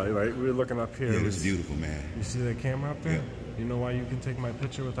 check this out, right? We're looking up here. Yeah, it's beautiful, man. You see that camera up there? Yeah. You know why you can take my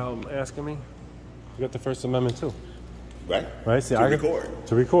picture without asking me? You got the First Amendment too. Right? See, to record.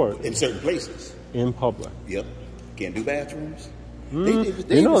 To record. In certain places. In public. Yep. Can't do bathrooms.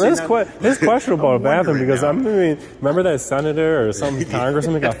 You know, that's questionable about a bathroom because I mean, remember that senator or some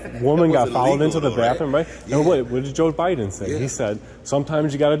congressman woman got followed into the bathroom, right? And what did Joe Biden say? He said,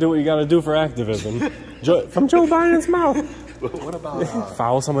 sometimes you got to do what you got to do for activism. From Joe Biden's mouth. What about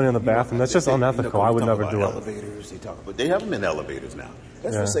follow somebody in the bathroom? That's just unethical. I would never do it. Elevators, but they have them in elevators now.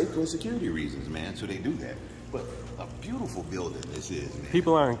 That's for safety and security reasons, man. So they do that. But a beautiful building this is, man.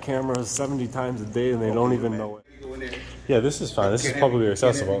 People are on cameras 70 times a day and they don't even know it. Yeah, this is fine. This is publicly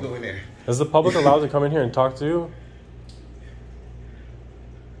accessible. Is the public allowed to come in here and talk to you?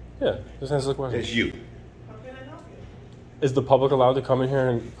 Yeah, just answer the question. It's you. Is the public allowed to come in here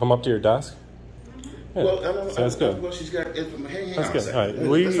and come up to your desk? Yeah. Well, that's good. Well, she's got information. That's good. All right.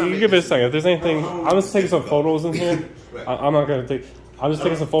 Well, you give it a second. If there's anything, I'm just taking some photos in here. I'm not going to take... I'm just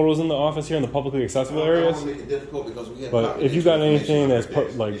taking some photos in the office here in the publicly accessible areas. But if you got anything that's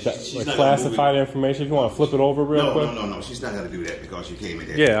like classified information, if you want to flip it over real quick. No. She's not going to do that because she came in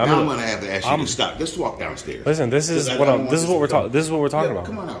there. Yeah, I'm going to have to ask you to stop. Let's walk downstairs. Listen, this is what we're talking about.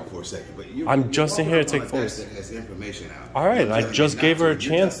 Come on out for a second. But I'm just in here to take photos. All right, I just gave her a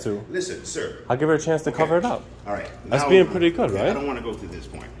chance to. Listen, sir. I'll give her a chance to cover it up. All right. That's being pretty good, right? I don't want to go to this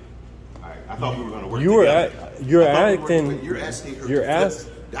point. I thought we were going to work together. You're asking her to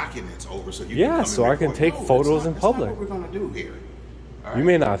flip documents over so you can come so I can take photos in public. That's not what we're going to do here. Right. You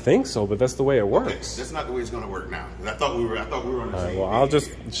may not think so, but that's the way it works. Okay, that's not the way it's going to work now. I thought we were on the same well,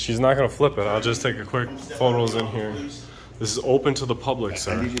 she's not going to flip it. I'll just take a quick photos in here. This is open to the public,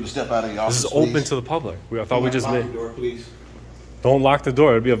 sir. I need you to step out of the office, This is open to the public. I thought we just made... Don't lock the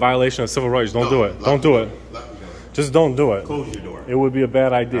door. It'd be a violation of civil rights. Don't do it. Don't do it. Just don't do it. Close your door. It would be a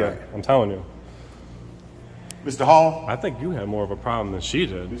bad idea. I'm telling you. Mr. Hall? I think you had more of a problem than she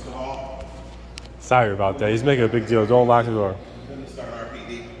did. Mr. Hall? Sorry about that. He's making a big deal. Don't lock the door.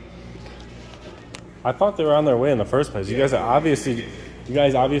 I thought they were on their way in the first place. You guys obviously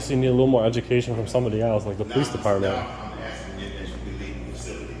need a little more education from somebody else, like the police department. I'm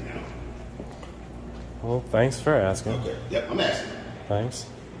Well, thanks for asking. Okay. Yep, I'm asking. Thanks.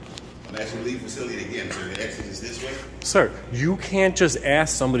 I'm asking you to leave the facility again, sir. The exit is this way. Sir, you can't just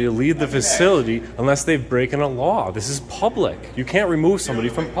ask somebody to leave the facility unless they've broken a law. This is public. You can't remove somebody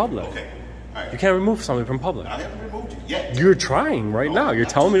from public. Okay. All right. You can't remove somebody from public. I haven't removed you yet. You're trying right now. You're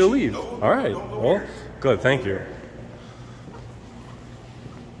telling me to leave. No, All right. Well, good. Thank you.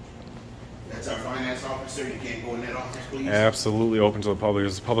 That's our finance officer. You can't go in that office, please. Absolutely open to the public.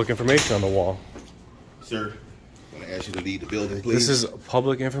 There's public information on the wall. Sir, I'm going to ask you to leave the building, please. This is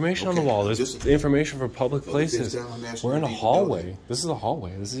public information on the wall. There's information for public places. We're in a hallway. This is a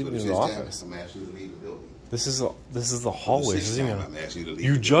hallway. This isn't even an office. I'm asking you to leave the building. This is the hallway. This isn't I'm asking you to leave.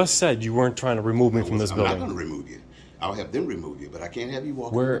 You just said you weren't trying to remove me from this building. I'm not going to remove you. I'll have them remove you, but I can't have you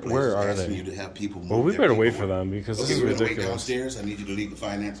walk. Where are they? You to have people move. Well, we better wait for them because this is ridiculous. Wait downstairs. I need you to leave the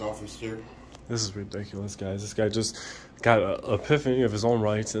finance office, sir. This is ridiculous, guys. This guy just got an epiphany of his own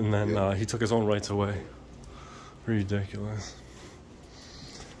rights, and then he took his own rights away. Ridiculous.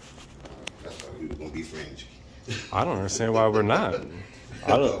 That's why we were going to be friends. I don't understand why we're not.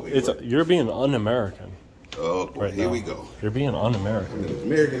 You're being un-American. Oh, boy, right here now. we go. You're being un-American.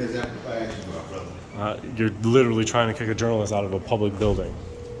 American is after fashion, my brother. You're literally trying to kick a journalist out of a public building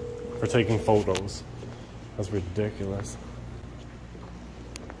for taking photos. That's ridiculous.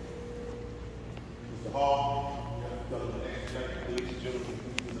 Mr. Hall,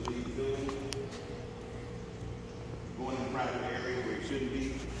 going in the private area where it shouldn't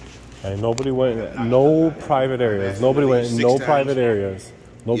be. Hey, nobody went. No private areas. Nobody went. No private areas.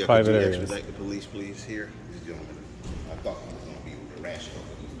 No private areas. Like the police, please, here. These gentlemen, I thought he was going to be rational,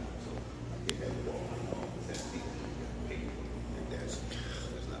 but he's not. So I get that wall. That's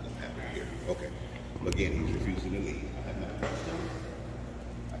not going to happen here. Okay. Again, he's refusing to leave. I have not pressed him.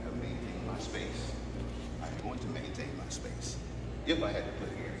 I have maintained my space. I'm going to maintain my space. If I had to put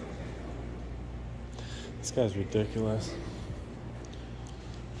it here. This guy's ridiculous.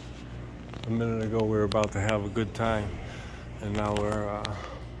 A minute ago, we were about to have a good time, and now we're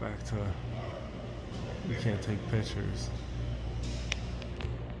back to we can't take pictures.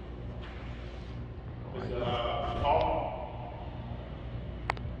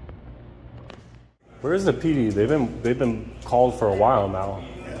 Where's the PD? They've been called for a while now.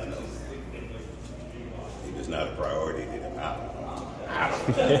 Yeah, I know. It's not a priority to them. I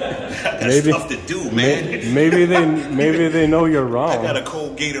got stuff to do, man. Maybe they know you're wrong. I got a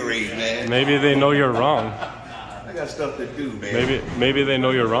cold Gatorade, man. Maybe they know you're wrong. I got stuff to do, man. Maybe they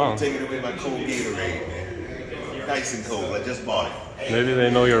know you're wrong. Taking away my cold Gatorade, man. Nice and cold. I just bought it. Maybe they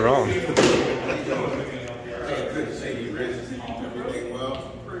know you're wrong.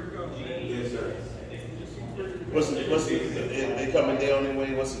 What's the they coming down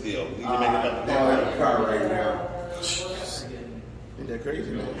anyway? What's the deal? You make it up the car right now. Ain't that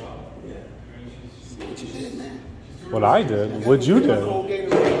crazy, man? See what you did, man. What I did? What you did?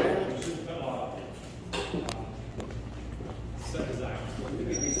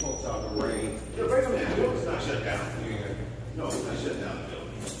 These folks out in the rain. It's not shut down. No, it's not shut down.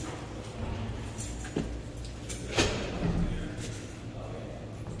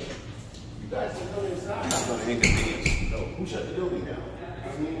 You guys can come inside. I'm not going to inconvenience. No, who shut the building down?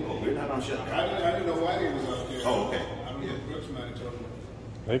 Oh, we're not on shut down. I didn't know why they was out there. Oh, okay.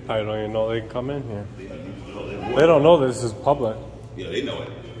 They probably don't even know they can come in here. They don't know this is public. Yeah, they know it.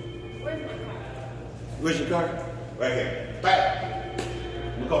 Where's your car? Right here. Back.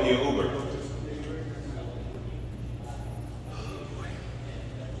 We'll call you an Uber.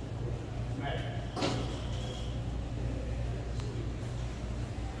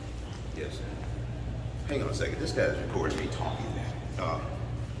 Yes. Hang on a second. This guy's recording me talking.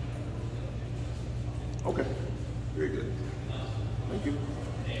 Okay. Very good. Thank you.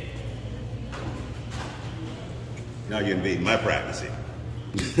 Now you're invading my privacy.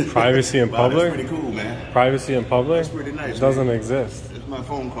 Privacy in public? That's pretty cool, man. Privacy in public? That's pretty nice. It doesn't exist. It's my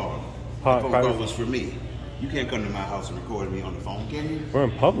phone call. My phone call was for me. You can't come to my house and record me on the phone, can you? We're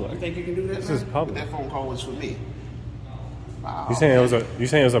in public. You think you can do that? This is public. But that phone call was for me. Wow. You saying it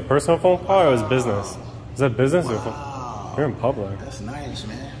was a personal phone call or it was business? Is that business or you're in public? That's nice,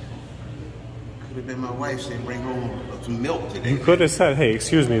 man. Could have been my wife saying bring home some milk today. You could have said, "Hey,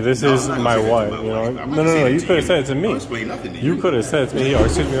 excuse me, this is my wife." You know, no. You could have said it to me. I don't explain nothing to you. You could have said it to me, "Or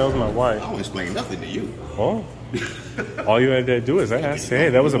excuse me, that was my wife." I don't explain nothing to you. Well, all you had to do is ask. Hey,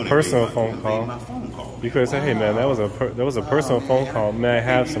 that was a personal phone call. You could have said, "Hey, man, that was a personal phone call. May I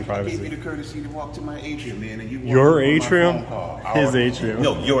have some privacy?" I gave you the courtesy to walk to my atrium, man, and you your atrium? His atrium.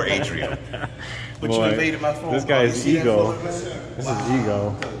 No, your atrium. But boy, you invaded my phone. This guy's ego. This is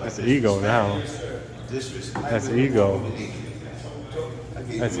ego. That's ego now. That's ego.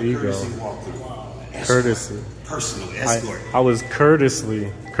 That's ego. Courtesy. Personal escort. I was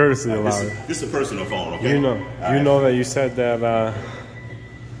courteously allowed. This is a personal phone, okay? You know that you said that.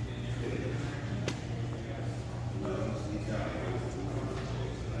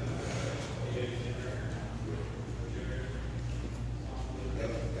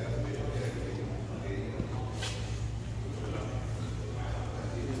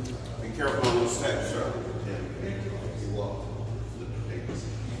 Be careful on those steps, sir.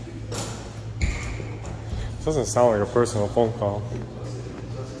 This doesn't sound like a personal phone call.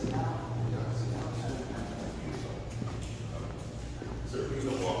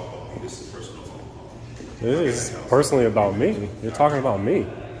 It is personally about me. You're talking about me.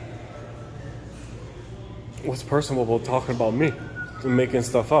 What's personal about talking about me? I'm making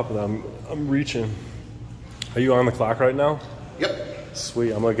stuff up and I'm reaching. Are you on the clock right now? Yep.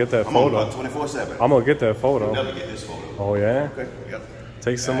 Sweet. I'm gonna get that photo. I'm on 24/7. I'm gonna get that photo. You'll never get this photo. Oh yeah? Okay. Yep.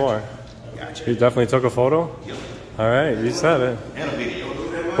 Take some more. Gotcha. You definitely took a photo? Yep. All right, you said it. And a video.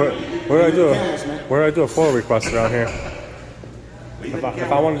 Where do I do a photo request around here?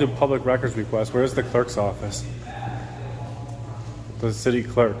 If I want to do public records request, where's the clerk's office? The city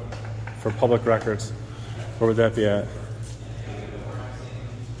clerk for public records. Where would that be at?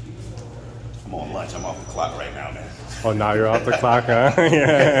 I'm on lunch. I'm off the clock right now, man. Oh, now you're off the clock, huh?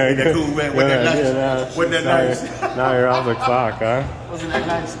 Yeah. Ain't that cool, man? Wasn't that nice? Now you're off the clock, huh? Wasn't that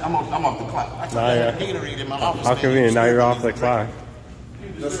nice? I'm off the clock. I Now you're, Gatorade in my office. how convenient, now you're off the clock.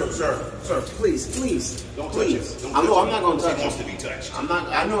 No, sir, please. Don't touch it. I'm not going to touch He it. wants to be touched.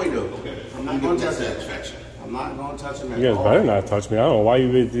 I know he do. Okay. I'm not going to touch that. Satisfaction. I'm not going to touch him at You guys all. better not touch me. I don't know why you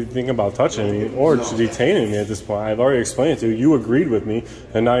would think about touching me or detaining me at this point. I've already explained it to you. You agreed with me,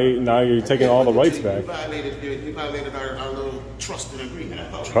 and now you're taking all the rights back. You violated our little trust and agreement.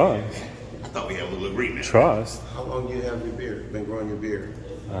 Trust? I thought we had a little agreement. Trust? How long do you have your beard? Been growing your beard?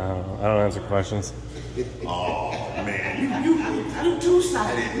 I don't answer questions. Oh, man. You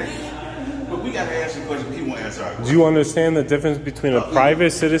two-sided, man. But we got to ask you questions. He won't answer our questions. Do you understand the difference between a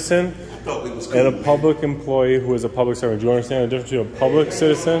private citizen and a public employee who is a public servant? Do you understand the difference between a public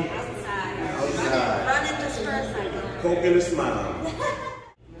citizen? Coke and a smile.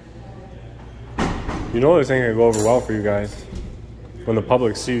 You know this ain't gonna go over well for you guys. When the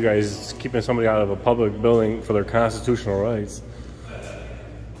public see you guys keeping somebody out of a public building for their constitutional rights.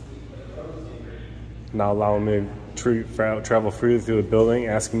 Not allowing me to travel freely through the building,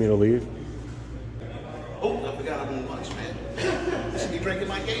 asking me to leave. Oh, I forgot I'm on lunch, man. I should be drinking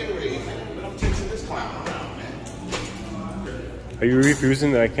my Gatorade, man. But I'm chasing this clown around, man. Are you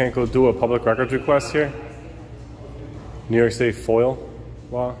refusing that I can't go do a public records request here? New York State FOIL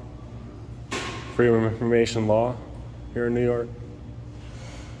law? Freedom of Information law here in New York?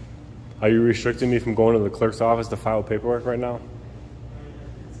 Are you restricting me from going to the clerk's office to file paperwork right now?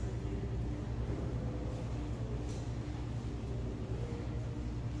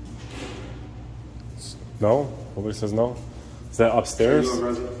 No? Nobody says no? Is that upstairs?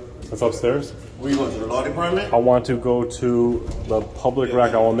 That's upstairs? Where you going, to the law department? I want to go to the public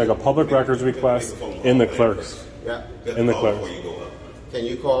record. I will make a public records request in the clerk's. Yeah. In the clerk's. Can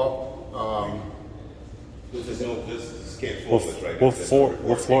you call? What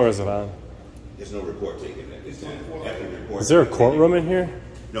floor is it on? There's no report taken. Is there a courtroom in here?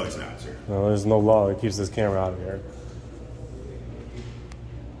 No, it's not, sir. No, there's no law that keeps this camera out of here.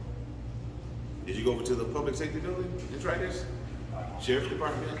 Did you go over to the public safety building and try this? Sheriff's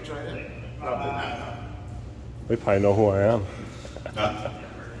Department and try that? Probably not. They probably know who I am.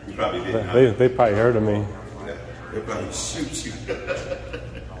 You probably did. They probably heard of me. They'll probably shoot you.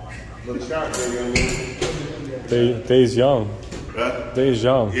 Look sharp, baby. Day's young. Huh? Day's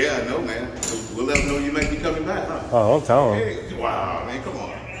young. Yeah, I know, man. We'll let them know you might be coming back, huh? Oh, don't tell them. Hey, wow, man, come on.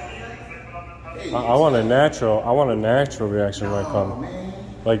 Hey, I want a natural reaction when I come.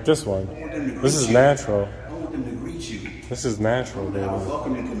 Like this one. This is natural. I want them to greet you. This is natural, baby.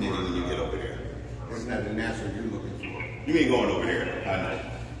 Welcome to committee when you get over here. Isn't that the natural you're looking for? You ain't going over here. I know.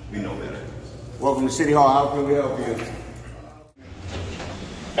 We know better. Welcome to City Hall. How can we help you?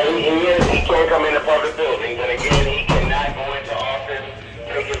 And yes, he can't come into public buildings. And again, he cannot go into office,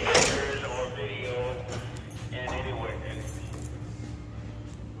 taking pictures or videos, and anywhere.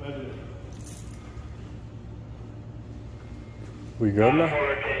 We good now?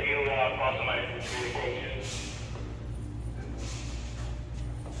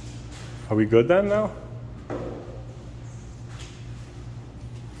 Are we good then now?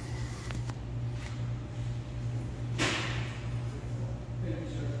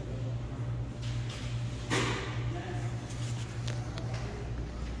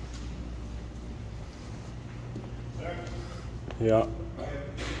 Yeah.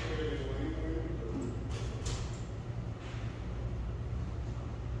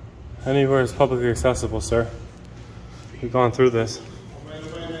 Anywhere is publicly accessible, sir. We've gone through this.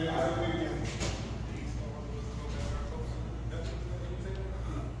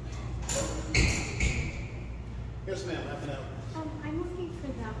 Yes, ma'am. How can I help? I'm looking for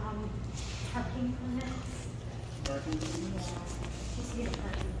the parking permits. Parking? Just get a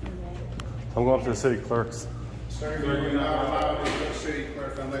parking permit. I'm going up to the city clerks. Sir, you're not allowed to go to the city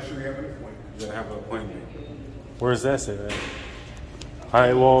clerk unless you have an appointment. You gotta have an appointment. Where does that say that?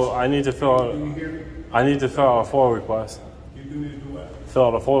 Alright, well, I need to fill out a FOIL request. You do need to do what? Fill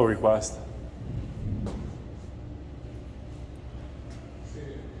out a FOIL request.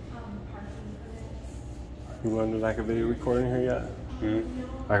 You want to do like a video recording here yet?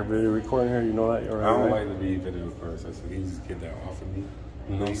 Like a video recording here, you know that? You're I don't right? like to be video recorded, so can you just get that off of me?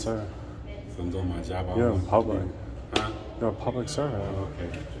 No, Please? sir. So I'm doing my job. You're in public. Huh? You're a public servant.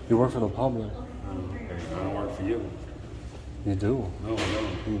 Okay. You work for the public. Okay. I don't work for you. You do. No, I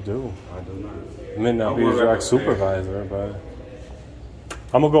don't. You do. I do not. You may not be his direct supervisor, but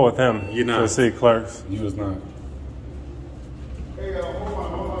I'm gonna go with him. You're not. To the city clerks. You was not. Hey, hold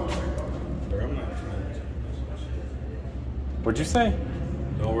on. Sir, I'm not. What'd you say?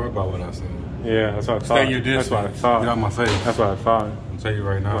 Don't worry about what I said. Yeah, that's what I thought. Stay your distance. That's what I thought. Get out my face. That's what I thought. I'm telling you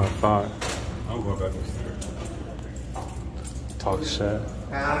right now. That's what I thought. I'm going back upstairs. Talk shit.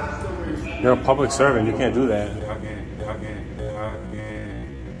 You're a public servant. You can't do that.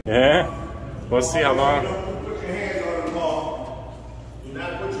 Yeah? Let's see how long. Don't put your hands on the ball. Do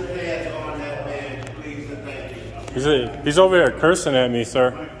not put your hands on that man, please and thank you. He's over here cursing at me,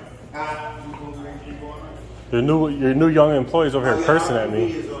 sir. Your new young employee's over here cursing at me.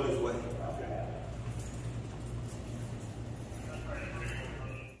 He is on his way.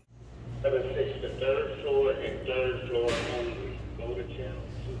 76, the third floor and third floor only. Go to channel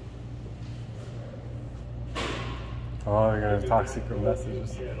 2. Oh, they're gonna talk secret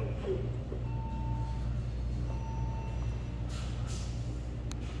messages. Channel 2.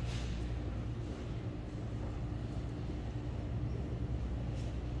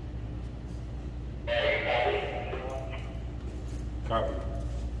 Copy.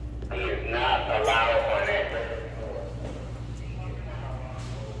 He is not allowed on that.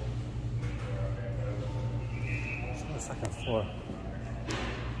 It's on the second floor.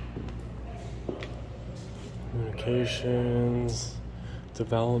 Communications,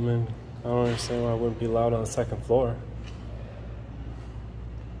 development. I don't understand why I wouldn't be allowed on the second floor.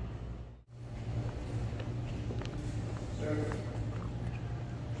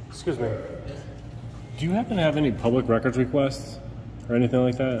 Excuse me. Do you happen to have any public records requests or anything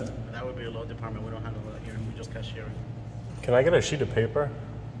like that? That would be a law department. We don't handle that here. We just cashiering. Can I get a sheet of paper?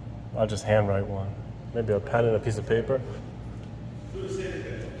 I'll just handwrite one. Maybe a pen and a piece of paper.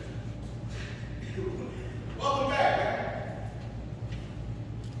 Welcome back.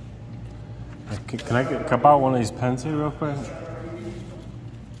 Can I borrow one of these pens here real quick?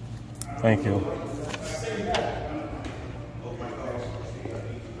 Thank you.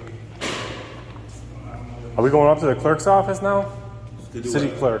 Are we going up to the clerk's office now? City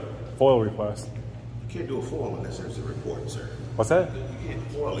clerk, FOIL request. You can't do a FOIL unless there's a report, sir. What's that? You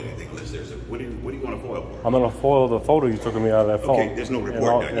can't FOIL anything unless there's a. What do you want to FOIL for? I'm gonna FOIL the photo you took of me out of that phone. Okay, there's no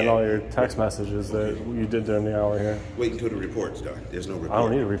report done and yet. all your text messages that you did during the hour here. Wait until the report's done. There's no report. I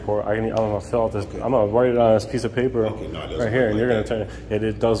don't need a report. I'm gonna fill out this. Okay. I'm gonna write it on this piece of paper Okay, no, it doesn't right here, work and you're like gonna turn it.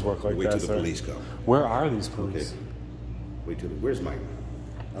 It does work like Wait that, till the sir. police come. Where are these police? Okay. Wait till where's Mike?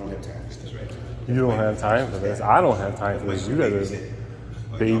 I don't have time for this right now. You don't have time for this. I don't have time for this. You guys are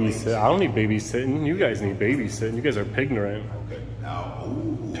babysit. I don't need babysitting. You guys need babysitting. You guys are pignorant. Okay. Now,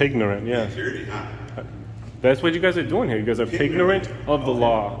 Pignorant, yeah. dirty, huh? That's what you guys are doing here. You guys are pignorant of the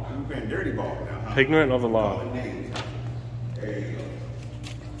law. You're playing dirty ball now, huh? Pignorant of the law. Calling names. There you go.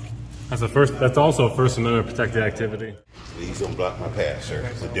 That's a first. That's also a First Amendment protected activity. Please don't block my path, sir.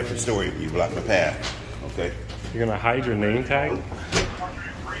 It's a different story if you block my path. Okay. You're gonna hide your name tag?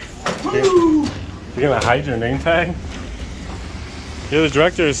 You're gonna hide your name tag? You're the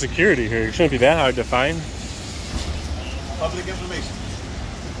director of security here. It shouldn't be that hard to find. Public information.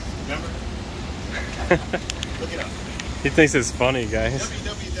 Remember? Look it up. He thinks it's funny, guys.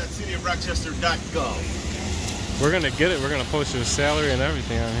 www.cityofrochester.gov. We're gonna get it. We're gonna post your salary and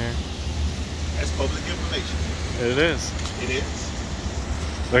everything on here. That's public information. It is. It is.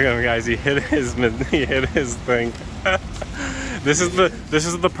 Look at him, guys. He hit his thing. This is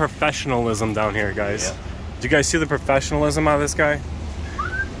the professionalism down here, guys. Yeah. Do you guys see the professionalism out of this guy?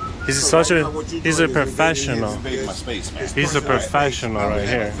 He's he's a professional. He's a professional right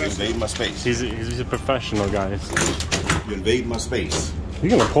here. You invade my space. He's a professional, guys. You invade my space.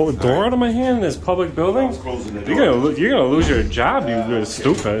 You're gonna pull the door out of my hand in this public building? You're gonna lose your job, you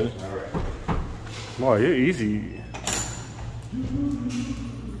stupid. Oh, you're easy.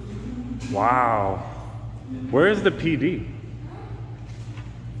 Wow. Where's the PD?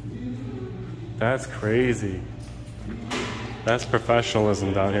 That's crazy. That's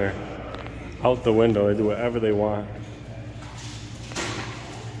professionalism down here. Out the window, they do whatever they want.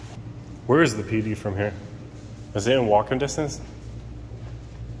 Where is the PD from here? Is it in walking distance?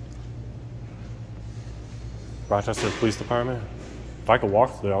 Rochester Police Department? If I could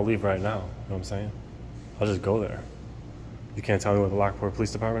walk there, I'll leave right now. You know what I'm saying? I'll just go there. You can't tell me what the Lockport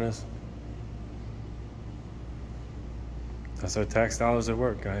Police Department is? That's our tax dollars at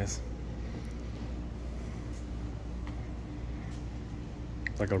work, guys.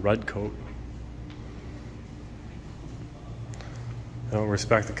 It's like a red coat. They don't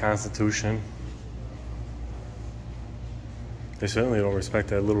respect the Constitution. They certainly don't respect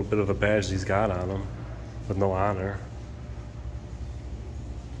that little bit of a badge he's got on him with no honor.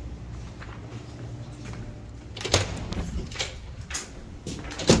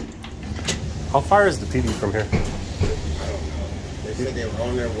 How far is the PD from here? They said they were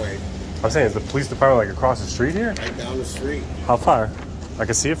on their way. I'm saying, is the police department like across the street here? Right down the street. How far? I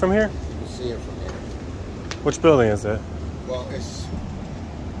can see it from here? You can see it from here. Which building is it? Well, it's,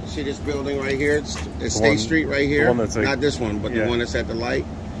 you see this building right here? It's State Street right here. The one that's like, not this one, but the one that's at the light.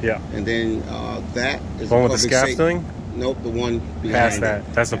 Yeah. And then that is the one with the scaffolding? Nope, the one behind past that.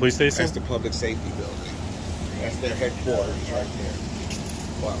 it. That's the police station? That's the public safety building. That's their headquarters right there.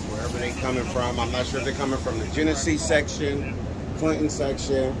 But wherever they're coming from, I'm not sure if they're coming from the Genesee section, Clinton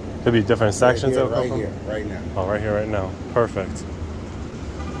section. Could be different sections. Right here, right now. Oh, right here, right now. Perfect.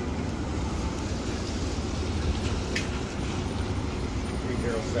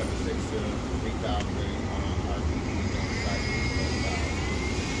 3076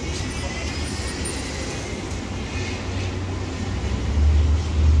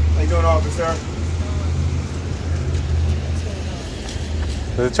 How you doing, officer?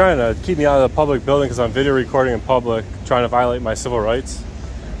 They're trying to keep me out of the public building because I'm video recording in public, trying to violate my civil rights.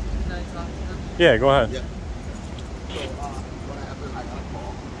 Can I talk to them? Yeah, go ahead. Yeah. So, what happened? I got a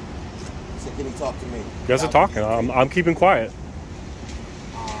call. He said, can he talk to me? You guys are talking. I'm keeping quiet.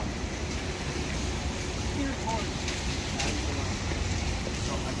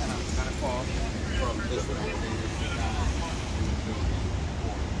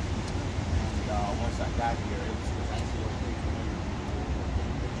 Once I got here, it was actually okay for me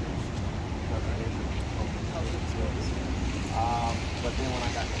but then when I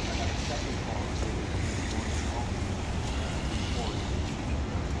got a second call,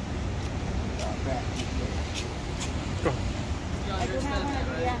 back.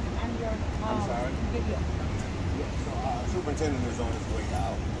 I'm sorry. Yeah, so superintendent is on his way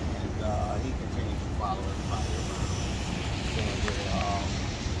out, and he continues to follow everybody around, saying they're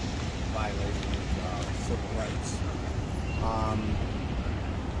violating his civil rights.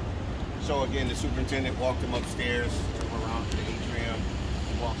 So again, the superintendent walked him upstairs, went around to the atrium,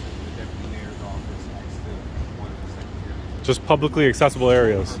 walked into the deputy mayor's office, asked one of the secretaries. Just publicly accessible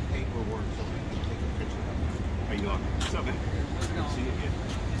areas. Paperwork so we can take a picture of it. How you doing? What's up, man? See you again.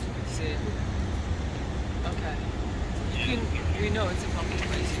 See it. Okay. We know it's a public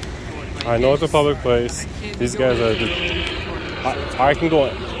place. I know it's a public place. These guys are. I can go.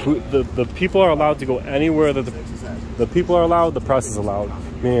 The people are allowed to go anywhere that the people are allowed. The press is allowed.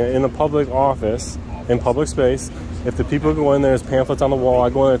 I mean, in a public office, in public space, if the people go in there, there's pamphlets on the wall. I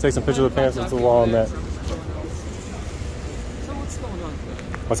go in there and take some pictures of the pamphlets on the wall and that. So what's going on?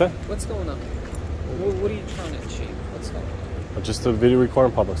 What's that? What's going on? What are you trying to achieve? What's going on? Just a video record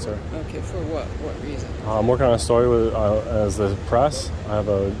in public, sir. Okay, for what? What reason? I'm working on a story with as the press. I have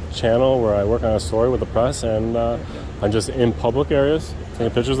a channel where I work on a story with the press, and I'm just in public areas, taking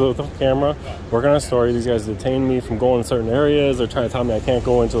pictures with the camera, working on a story. These guys detain me from going to certain areas. They're trying to tell me I can't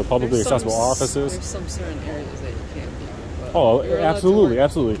go into the publicly accessible offices. There's some certain areas that you can't be. Oh, absolutely,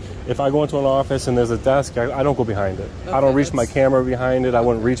 absolutely. If I go into an office and there's a desk, I don't go behind it. Okay, I don't reach my camera behind it. I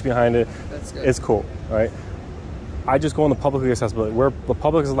wouldn't reach behind it. That's good. It's cool, right? I just go in the publicly accessible, where the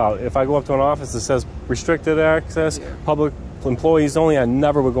public is allowed. If I go up to an office that says restricted access, public employees only, I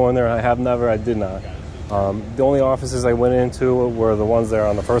never would go in there. I have never, I did not. The only offices I went into were the ones that are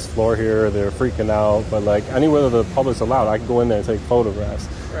on the first floor here. They're freaking out, but like anywhere that the public's allowed, I can go in there and take photographs.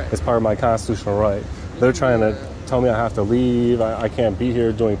 Right. It's part of my constitutional right. They're trying to tell me I have to leave. I can't be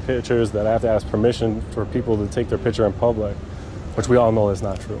here doing pictures, that I have to ask permission for people to take their picture in public, which we all know is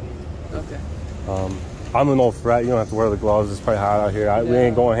not true. Okay. I'm an old threat. You don't have to wear the gloves. It's probably hot out here. We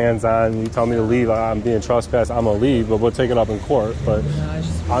ain't going hands-on. You tell me to leave, I'm being trespassed. I'm going to leave, but we'll take it up in court. But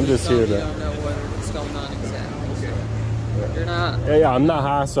I'm just here to... You don't know what's going on exactly. You're not. Yeah, I'm not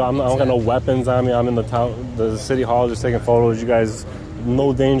hostile. I don't got no weapons on me. I'm in the city hall just taking photos. You guys,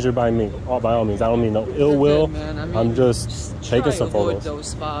 no danger by me. By all means, I don't mean no ill will. Good, man. I mean, I'm just taking some photos. Those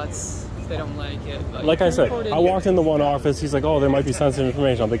spots if they don't like it. But like I said, I walked into one office. He's like, "Oh, there might be sensitive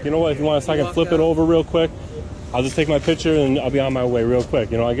information." I'm like, "You know what? If you want a second, flip it over real quick. I'll just take my picture and I'll be on my way real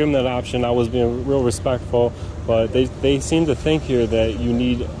quick." You know, I give them that option. I was being real respectful, but they seem to think here that you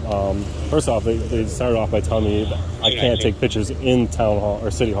need. First off, they started off by telling me that I can't take pictures in town hall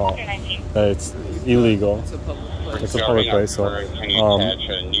or city hall. That it's illegal. It's a public place. So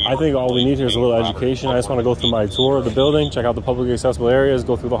I think all we need here is a little education. I just want to go through my tour of the building, check out the publicly accessible areas,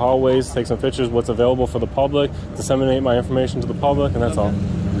 go through the hallways, take some pictures, what's available for the public, disseminate my information to the public, and that's all.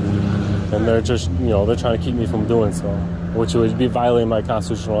 And they're just, you know, they're trying to keep me from doing so, which would be violating my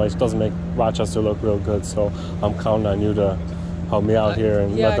constitutional rights. It doesn't make Rochester look real good, so I'm counting on you to help me out here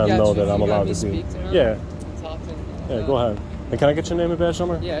and let them know that I'm allowed to be. Yeah. Yeah, go ahead. And can I get your name and badge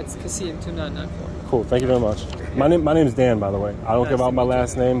number? Yeah, it's Kasim 2994. Cool, thank you very much. My name is Dan, by the way. I don't give out my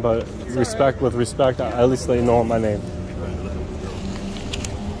last name, but respect with respect, at least they know my name.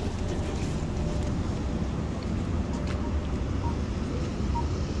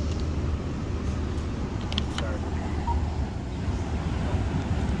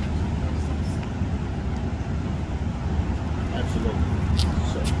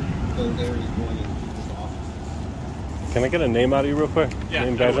 Can I get a name out of you real quick? Yeah.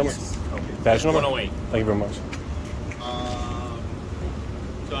 Name, badge number? Badge number? 108. Thank you very much.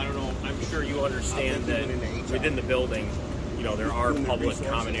 So I don't know, I'm sure you understand that within the building, you know, there are public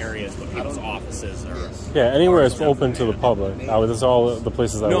common areas, but people's offices are... Yeah, anywhere it's open to the public. That's all the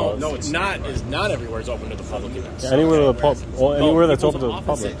places I was. No, it's not. It's not everywhere is open to the public. Yeah, anywhere that's open to the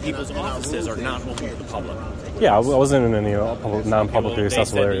public. People's offices are not open to the public. Yeah, I wasn't in any non-publicly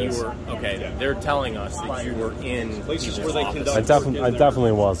accessible areas. They're telling us that you were in places where they conduct. I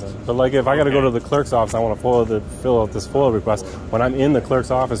definitely wasn't. But like, if I got to go to the clerk's office, I want to fill out this FOIA request. When I'm in the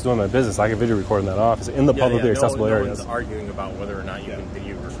clerk's office doing my business, I can video record in that office in the publicly accessible areas. No one's arguing about whether or not you can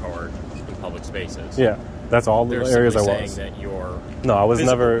video record in public spaces. Yeah, that's all the areas I was. Saying that your I was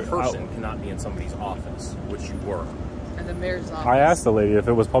never. Person cannot be in somebody's office, which you were. And the mayor's office. I asked the lady if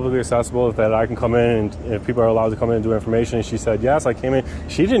it was publicly accessible, if that I can come in and if people are allowed to come in and do information. And she said yes. I came in.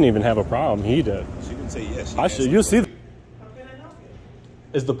 She didn't even have a problem. He did. She didn't say yes. You'll see.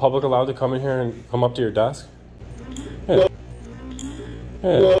 Is the public allowed to come in here and come up to your desk? Yeah.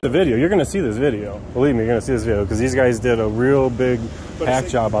 Yeah. The video. You're going to see this video. Believe me, you're going to see this video because these guys did a real big hack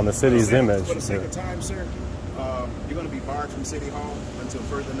job on the city's image. For the sake of time, sir, you're going to be barred from City Hall until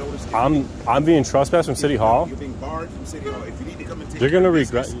further notice. I'm being trespassed from City Hall. You're being barred from City Hall. If you need to come and take You're going to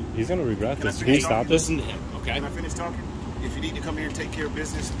regret. He's going to regret this. Can you stop this? Listen to him, okay? Can I finish talking? If you need to come here and take care of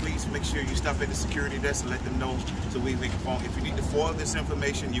business, please make sure you stop at the security desk and let them know so we can phone. If you need to FOIL this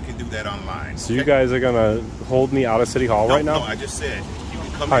information, you can do that online. So you guys are going to hold me out of City Hall right now? No, I just said you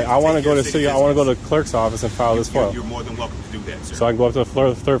can come. I want to go to City. I want to go to the clerk's office and file this FOIL. You're more than welcome to do that, sir. So I can go up to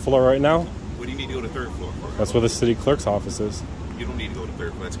the third floor right now? What do you need to go to the third floor for? That's where the city clerk's office is. You don't need to go to the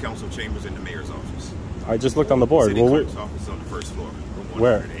third floor. That's council chambers in the mayor's office. I just looked on the board. City clerk's office is on the first floor.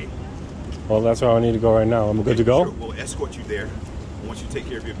 Where? Well, that's where I need to go right now. I'm good to go? Sure. We'll escort you there. Once you take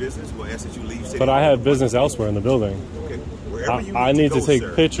care of your business, we'll ask that you leave City But I have business elsewhere in the building. Okay. Wherever you I need to take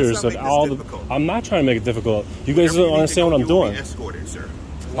sir. pictures of all the... I'm not trying to make it difficult. You guys don't understand what I'm doing. Escorted, sir.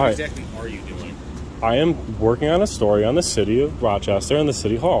 What exactly are you doing? I am working on a story on the city of Rochester and the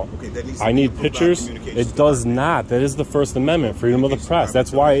City Hall. I need pictures. It does not. That is the First Amendment, freedom of the press.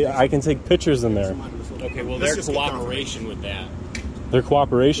 That's why I can take pictures in there. Okay, well, their cooperation with that. Their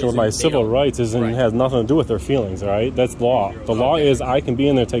cooperation with my civil rights has nothing to do with their feelings, all right? That's law. The law is I can be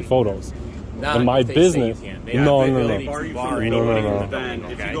in there and take photos. And my business... No. If you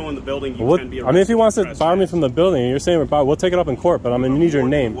go in the building, you can be arrested. I mean, if he wants to bar me from the building, you're saying we'll take it up in court, but I'm going to need your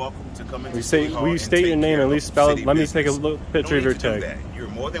name. Will you state your name and at least spell it? Let me take a picture of your tag.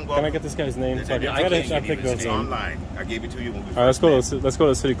 Can I get this guy's name? It's online. I gave it to you when we All right, let's go to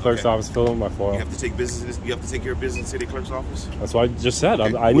the city clerk's office. Fill in my FOIL. You have to take business. You have to take care of business in the city clerk's office. That's what I just said.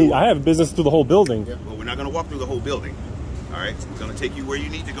 I have business through the whole building. Yeah, well, we're not going to walk through the whole building. All right, we're going to take you where you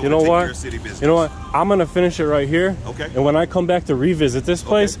need to go. You know and take what? care of city business. You know what? I'm going to finish it right here. Okay. And when I come back to revisit this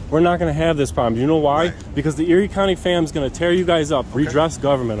place, we're not going to have this problem. You know why? Right. Because the Erie County Fam is going to tear you guys up. Redress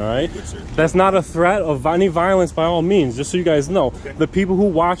government, all right? That's not a threat of any violence by all means, just so you guys know. Okay. The people who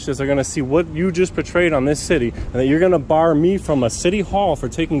watch this are going to see what you just portrayed on this city, and that you're going to bar me from a city hall for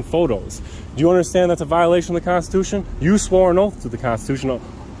taking photos. Do you understand that's a violation of the Constitution? You swore an oath to the Constitution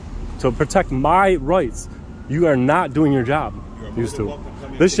to protect my rights. You are not doing your job. Used to.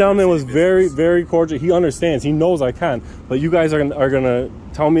 This gentleman was very, very cordial. He understands. He knows I can. But you guys are gonna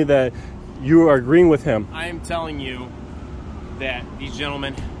tell me that you are agreeing with him. I am telling you that these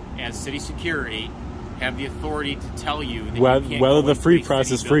gentlemen, as city security, have the authority to tell you that whether the free press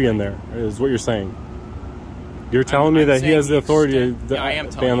is free in there, is what you're saying. You're telling me that he has the authority to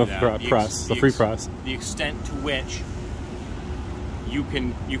ban the press, the free press. The extent to which you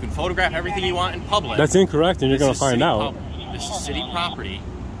can photograph everything you want in public. That's incorrect, and you're going to find out. This is city property.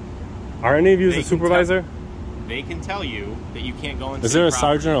 Are any of you a supervisor? They can tell you that you can't go into. Is there a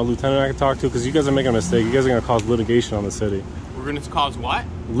sergeant or a lieutenant I can talk to? Because you guys are making a mistake. You guys are going to cause litigation on the city. We're going to cause what?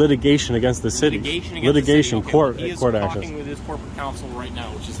 Litigation against the city. Litigation, court actions. He is talking with his corporate counsel right now,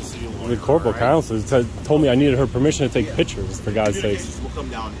 which is the city lawyer. The corporate counsel told me I needed her permission to take pictures, for God's sakes. We'll come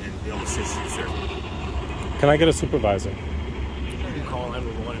down and be able to assist you, sir. Can I get a supervisor? You can call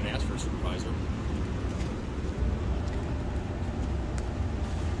 911 and ask for a supervisor.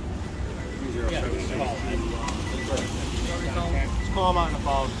 Just call him on the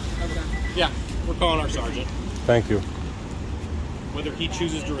phone. Yeah, we're calling our sergeant. Thank you. Whether he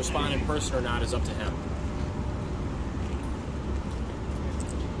chooses to respond in person or not is up to him.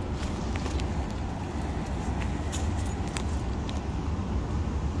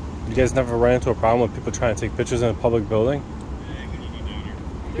 You guys never ran into a problem with people trying to take pictures in a public building?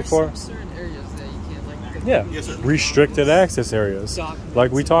 Before? There's certain areas that you can't, like... Yeah, yes, restricted access areas.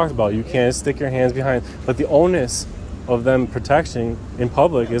 Like we talked about, you can't stick your hands behind. But the onus of them protecting in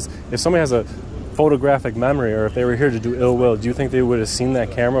public is if somebody has a photographic memory, or if they were here to do ill will, do you think they would have seen that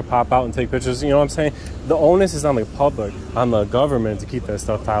camera pop out and take pictures? You know what I'm saying? The onus is on the public, on the government to keep that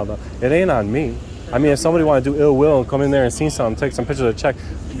stuff tiled up. It ain't on me. I mean, if somebody wanted to do ill will and come in there and see something, take some pictures of check,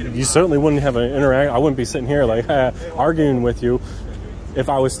 you certainly wouldn't have an interaction. I wouldn't be sitting here like arguing with you if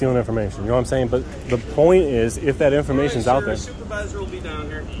I was stealing information. You know what I'm saying? But the point is, if that information's out there. Supervisor will be down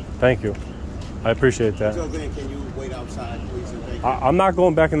here. Thank you. I appreciate that. Until then, can you wait outside, please? And thank you. I'm not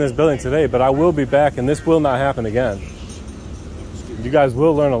going back in this building today, but I will be back, and this will not happen again. You guys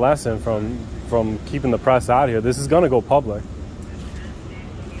will learn a lesson from keeping the press out here. This is going to go public.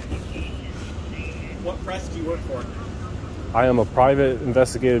 What press do you work for? I am a private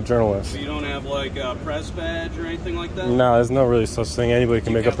investigative journalist. So you don't have like a press badge or anything like that? No, there's no really such thing. Anybody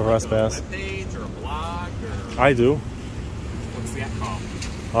can make up a press badge. Page or a blog or... I do. What's that called?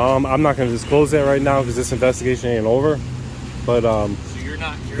 I'm not going to disclose that right now because this investigation ain't over. But so you're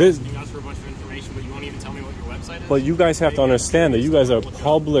asking us for a bunch of information, but you won't even tell me what your website is? But you guys have to understand that you guys are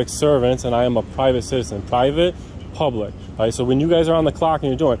public servants, and I am a private citizen. Private, public. Right? So when you guys are on the clock and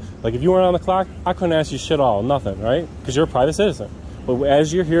you're doing, like if you weren't on the clock, I couldn't ask you shit all, nothing, right? Because you're a private citizen. But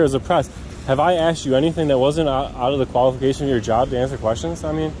as you're here as a press, have I asked you anything that wasn't out of the qualification of your job to answer questions?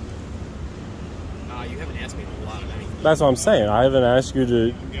 I mean, you haven't asked me a lot of anything. That's what I'm saying. I haven't asked you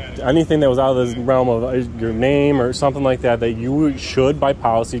to anything that was out of the realm of your name or something like that that you should, by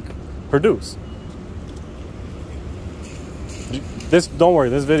policy, produce. Don't worry,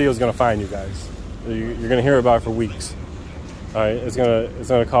 this video is going to find you guys. You're going to hear about it for weeks. All right, it's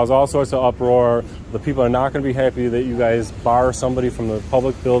gonna cause all sorts of uproar. The people are not going to be happy that you guys bar somebody from the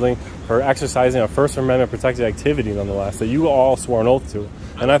public building for exercising a First Amendment protected activity, nonetheless, that you all swore an oath to.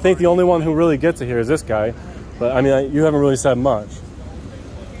 And I think the only one who really gets it here is this guy. But I mean, you haven't really said much,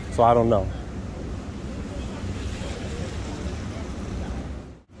 so I don't know.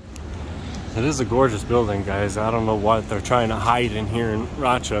 It is a gorgeous building, guys. I don't know what they're trying to hide in here in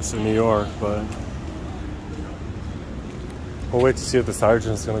Rochester, New York, but we'll wait to see if the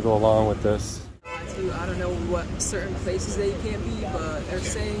sergeant's going to go along with this. I don't know what certain places they can't be, but they're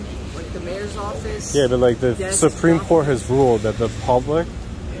saying, like the mayor's office. Yeah, but like the Supreme Court has ruled that the public,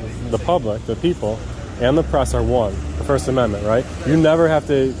 the people, and the press are one. The First Amendment, right? You never have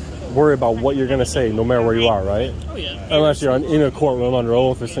to worry about what you're going to say, no matter where you are, right? Oh, yeah. Unless you're in a courtroom under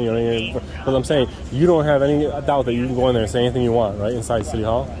oath or something. You know, but I'm saying, you don't have any doubt that you can go in there and say anything you want, right? Inside City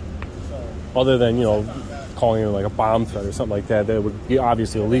Hall. Other than, you know, calling it like a bomb threat or something like that, that would be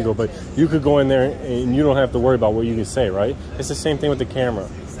obviously illegal. But you could go in there and you don't have to worry about what you can say, right? It's the same thing with the camera.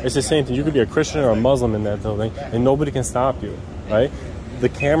 It's the same thing. You could be a Christian or a Muslim in that building, and nobody can stop you, right? The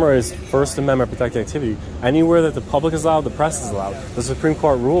camera is First Amendment protected activity. Anywhere that the public is allowed, the press is allowed. The Supreme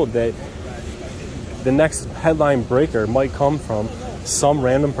Court ruled that the next headline breaker might come from some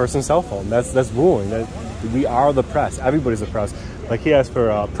random person's cell phone. That's ruling that we are the press. Everybody's the press. Like he asked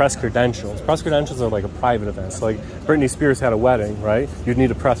for press credentials. Press credentials are like a private event. So like Britney Spears had a wedding, right? You'd need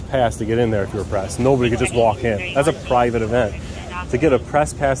a press pass to get in there if you were press. Nobody could just walk in. That's a private event. To get a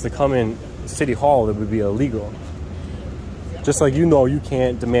press pass to come in City Hall, that would be illegal. Just like you know you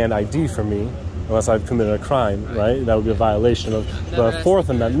can't demand ID from me, unless I've committed a crime, right? That would be a violation of the Fourth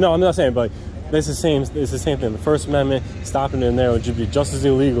Amendment. No, I'm not saying, but it's the same thing. The First Amendment, stopping in there would be just as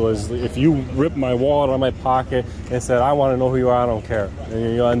illegal as if you ripped my wallet out of my pocket and said, I want to know who you are, I don't care.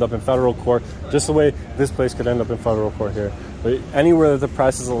 And you'll end up in federal court, just the way this place could end up in federal court here. But anywhere that the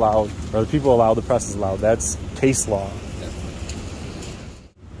press is allowed, or the people allowed, the press is allowed. That's case law.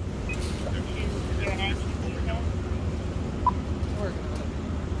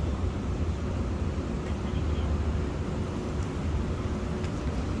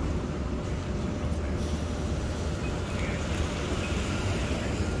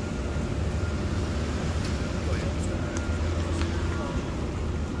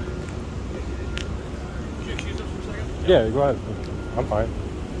 Yeah, go ahead. I'm fine.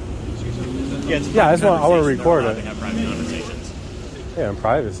 Yeah, I want to record it. Have private conversations. Yeah, in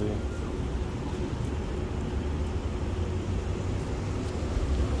privacy.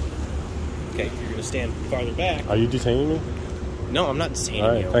 Okay, you're going to stand farther back. Are you detaining me? No, I'm not detaining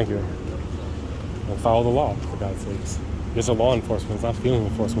All right, you. thank you. And follow the law, for God's sakes. These are law enforcement, it's not feeling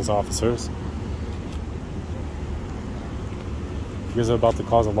enforcement officers. You guys are about to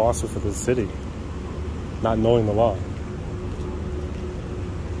cause a lawsuit for the city, not knowing the law.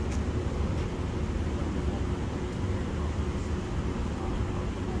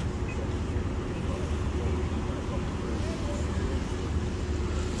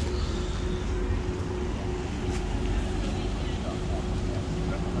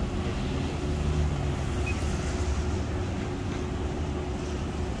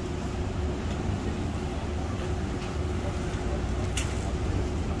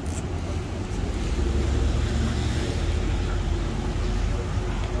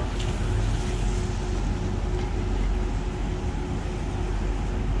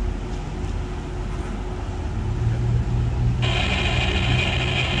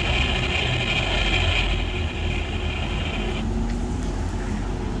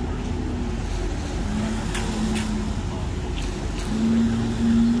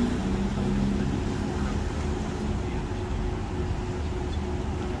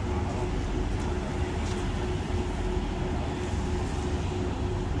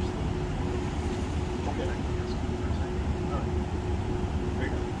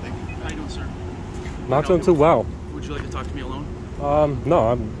 Not doing too well. Would you like to talk to me alone? No,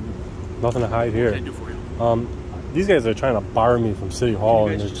 I'm nothing to hide here. What can I do for you? These guys are trying to bar me from City Hall,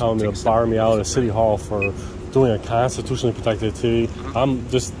 and they're telling me to bar me out of City Hall for doing a constitutionally protected activity. I'm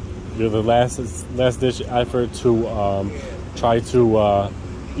just the last ditch effort to try to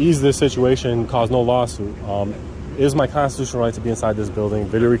ease this situation and cause no lawsuit. It is my constitutional right to be inside this building,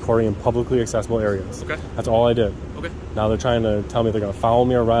 video recording in publicly accessible areas. Okay. That's all I did. Okay. Now they're trying to tell me they're going to follow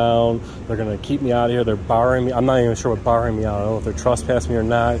me around. They're going to keep me out of here. They're barring me. I'm not even sure what barring me out. I don't know if they're trespassing me or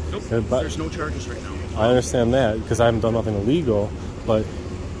not. Nope. There's no charges right now. I understand that because I haven't done nothing illegal. But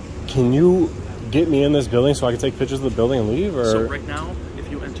can you get me in this building so I can take pictures of the building and leave? Or? So right now,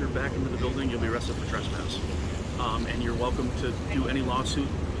 if you enter back into the building, you'll be arrested for trespass. And you're welcome to do any lawsuit,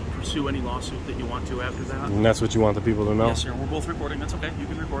 pursue any lawsuit that you want to after that. And that's what you want the people to know? Yes, sir. We're both recording. That's okay. You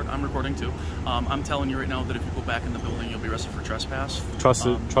can record. I'm recording too. I'm telling you right now that if you go back in the building, you'll be arrested for trespass.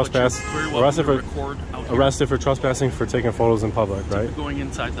 Trespass. Arrested for trespassing for taking photos in public, right? For going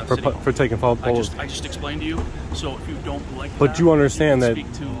inside the city. For taking photos. I just explained to you. So if you don't like but that, you understand that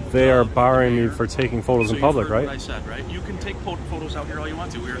they are barring the me for taking photos in public, right? What I said, right? You can take photos out here all you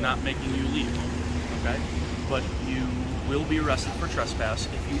want to. We are not making you leave. Okay? But you will be arrested for trespass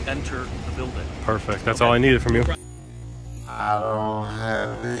if you enter the building. Perfect. That's all I needed from you. I don't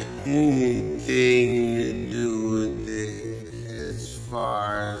have anything to do with it as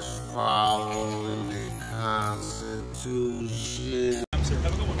far as following the Constitution.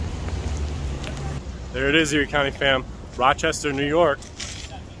 There it is, Erie County fam. Rochester, New York.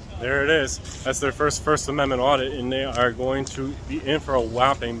 There it is. That's their First Amendment audit, and they are going to be in for a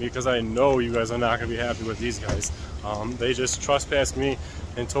whopping because I know you guys are not going to be happy with these guys. They just trespassed me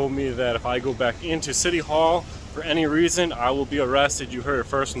and told me that if I go back into City Hall for any reason, I will be arrested. You heard it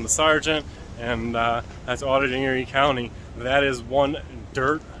first from the sergeant, and that's auditing Erie County. That is one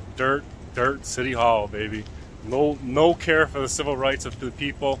dirt City Hall, baby. No care for the civil rights of the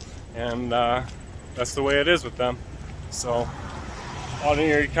people, and that's the way it is with them. So, auditing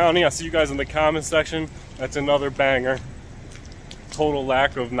Erie County, I'll see you guys in the comment section. That's another banger. Total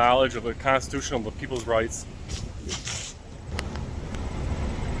lack of knowledge of the Constitution of the people's rights.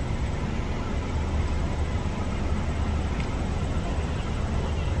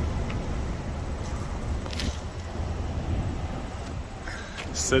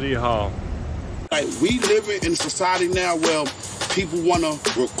 City Hall. Like, we living in a society now where people want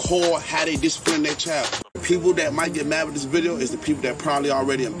to record how they discipline their child. People that might get mad with this video is the people that probably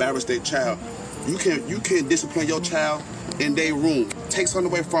already embarrassed their child. You can discipline your child in their room. Take something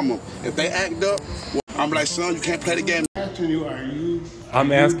away from them. If they act up, well, I'm like, son, you can't play the game.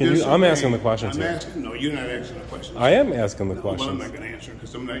 I'm asking you, I'm asking the questions. No, you're not asking the question. I am asking the questions. Well, I'm not going to answer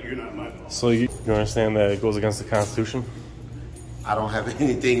because you're not my boss. So you understand that it goes against the Constitution? I don't have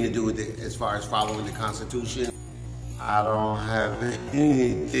anything to do with it as far as following the Constitution. I don't have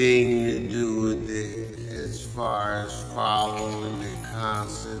anything to do with it as far as following the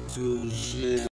Constitution.